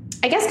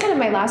I guess kind of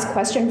my last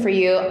question for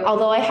you,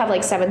 although I have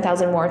like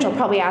 7,000 more, which I'll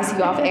probably ask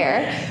you off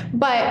air,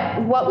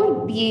 but what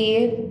would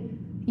be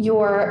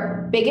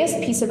your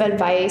biggest piece of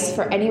advice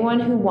for anyone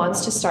who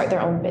wants to start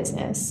their own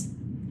business?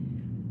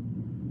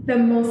 The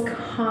most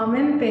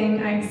common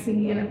thing I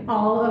see in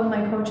all of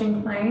my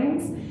coaching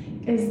clients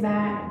is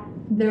that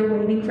they're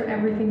waiting for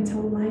everything to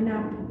line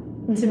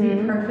up to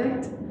be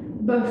perfect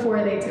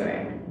before they do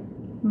it.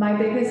 My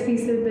biggest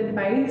piece of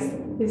advice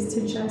is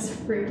to just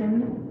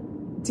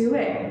freaking do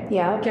it.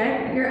 Yeah.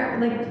 Get your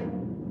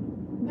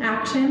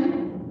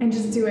action and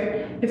just do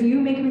it. If you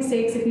make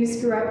mistakes, if you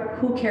screw up,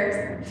 who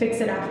cares?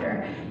 Fix it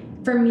after.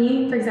 For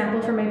me, for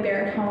example, for my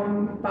Bear at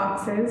Home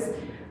boxes,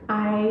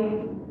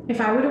 if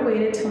I would have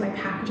waited till my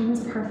packaging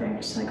was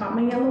perfect, so I got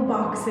my yellow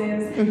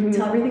boxes,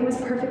 till everything was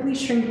perfectly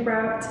shrink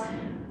wrapped,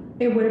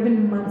 it would have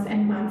been months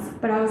and months.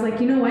 But I was like,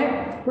 you know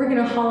what? We're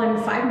gonna haul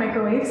in 5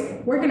 microwaves.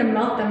 We're gonna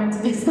melt them into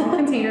these small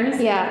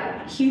containers.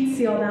 Yeah. Heat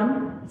seal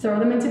them, throw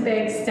them into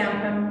bags,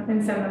 stamp them,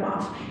 and send them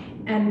off.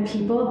 And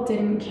people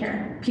didn't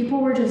care.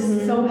 People were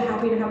just so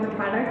happy to have the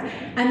product.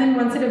 And then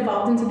once it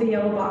evolved into the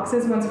yellow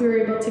boxes, once we were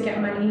able to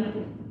get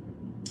money,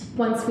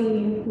 once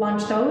we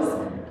launched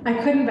those, I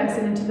could invest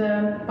it into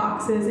the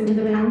boxes, into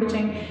the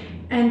packaging.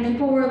 And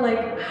people were like,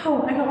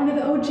 wow, I got one of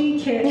the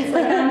OG kits.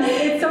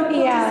 It's so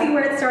cool to see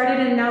where it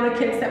started and now the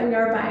kits that we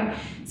are buying.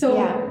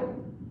 So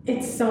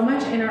it's so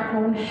much in our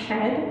own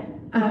head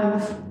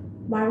of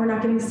why we're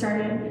not getting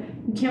started.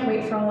 You can't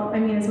wait for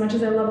as much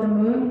as I love the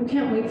moon, you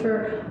can't wait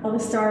for all the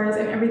stars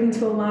and everything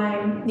to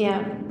align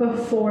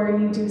before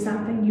you do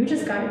something. You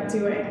just got to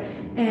do it.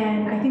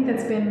 And I think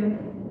that's been,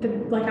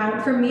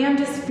 for me, I'm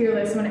just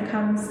fearless when it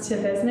comes to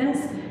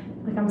business.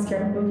 Like, I'm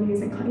scared of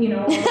movies and, all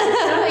that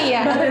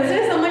stuff. But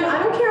business, I'm like,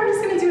 I don't care. I'm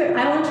just going to do it.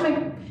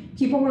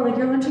 People were like,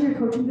 you're launching your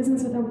coaching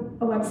business with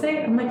a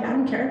website? I'm like, I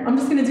don't care. I'm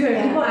just going to do it.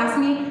 If people ask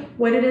me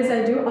what it is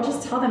I do, I'll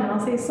just tell them and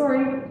I'll say,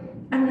 sorry,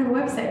 I don't have a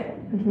website.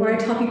 Or I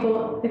tell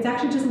people, it's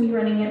actually just me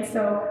running it,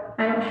 so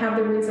I don't have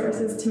the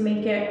resources to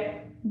make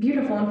it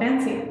beautiful and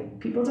fancy.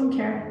 People don't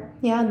care.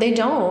 Yeah, they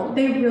don't.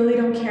 They really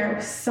don't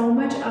care. So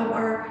much of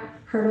our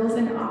hurdles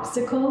and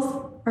obstacles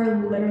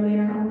are literally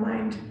in our own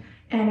mind.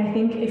 And I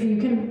think if you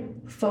can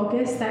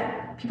focus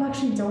that people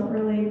actually don't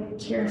really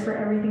care for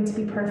everything to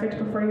be perfect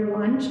before you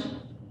launch,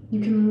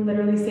 you can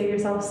literally save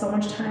yourself so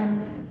much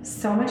time,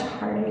 so much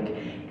heartache,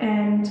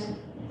 and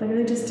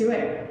literally just do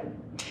it.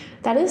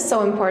 That is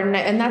so important.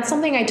 And that's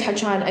something I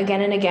touch on again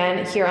and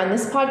again here on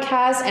this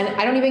podcast. And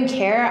I don't even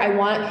care. I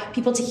want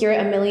people to hear it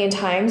a million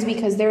times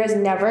because there is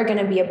never going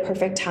to be a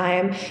perfect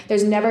time.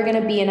 There's never going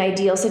to be an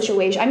ideal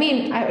situation. I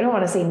mean, I don't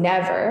want to say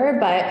never,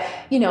 but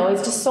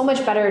it's just so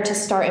much better to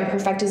start and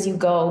perfect as you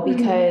go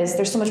because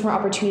there's so much more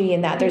opportunity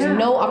in that. There's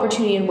no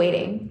opportunity in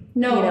waiting.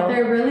 No,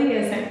 there really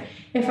isn't.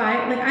 If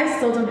I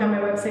still don't have my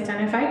website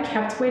done. If I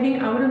kept waiting,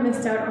 I would have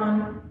missed out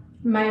on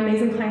my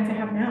amazing clients I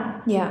have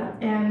now. Yeah.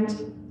 And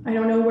I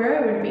don't know where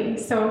it would be.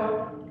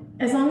 So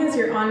as long as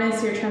you're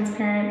honest, you're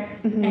transparent,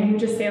 and you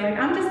just say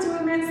I'm just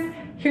doing this,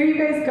 here you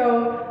guys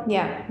go.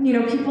 Yeah.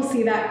 People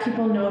see that,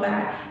 people know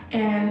that.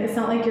 And it's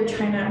not like you're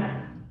trying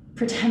to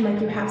pretend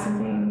like you have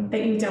something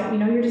that you don't,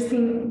 you're just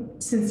being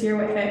sincere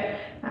with it.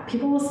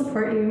 People will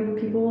support you,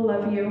 people will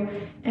love you.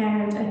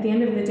 And at the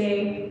end of the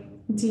day,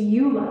 do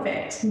you love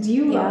it? Do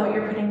you love what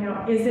you're putting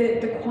out? Is it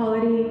the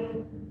quality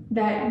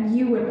that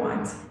you would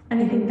want?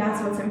 And I think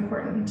that's what's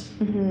important.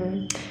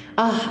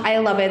 I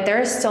love it. There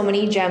are so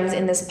many gems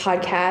in this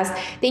podcast.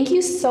 Thank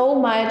you so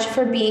much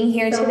for being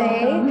here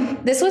today.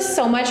 Welcome. This was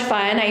so much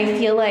fun. I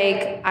feel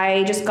like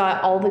I just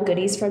got all the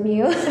goodies from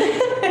you.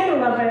 I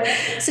love it.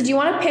 So do you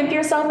want to pimp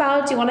yourself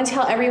out? Do you want to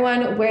tell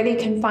everyone where they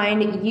can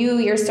find you,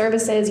 your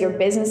services, your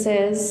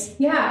businesses?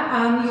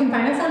 Yeah, you can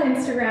find us on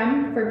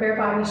Instagram for Bear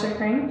Body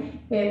Sugaring.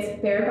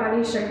 It's Bear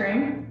Body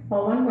Sugaring,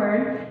 all one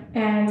word.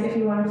 And if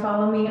you want to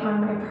follow me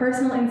on my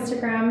personal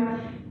Instagram,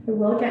 I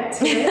will get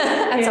to it.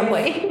 At some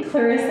point.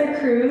 Clarissa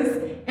Cruz.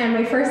 And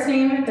my first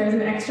name, there's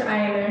an extra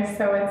I in there,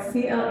 so it's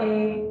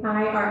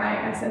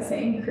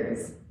CLAIRISSA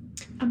Cruz.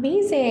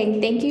 Amazing.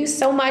 Thank you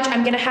so much.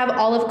 I'm going to have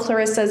all of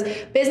Clarissa's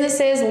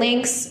businesses,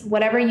 links,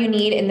 whatever you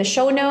need in the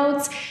show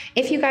notes.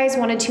 If you guys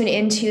want to tune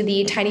into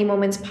the Tiny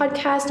Moments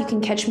podcast, you can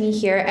catch me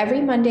here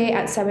every Monday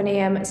at 7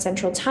 a.m.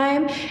 Central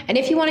Time. And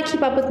if you want to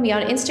keep up with me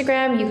on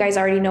Instagram, you guys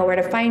already know where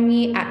to find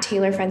me at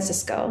Taylor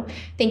Francisco.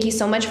 Thank you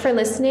so much for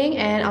listening,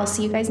 and I'll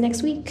see you guys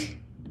next week.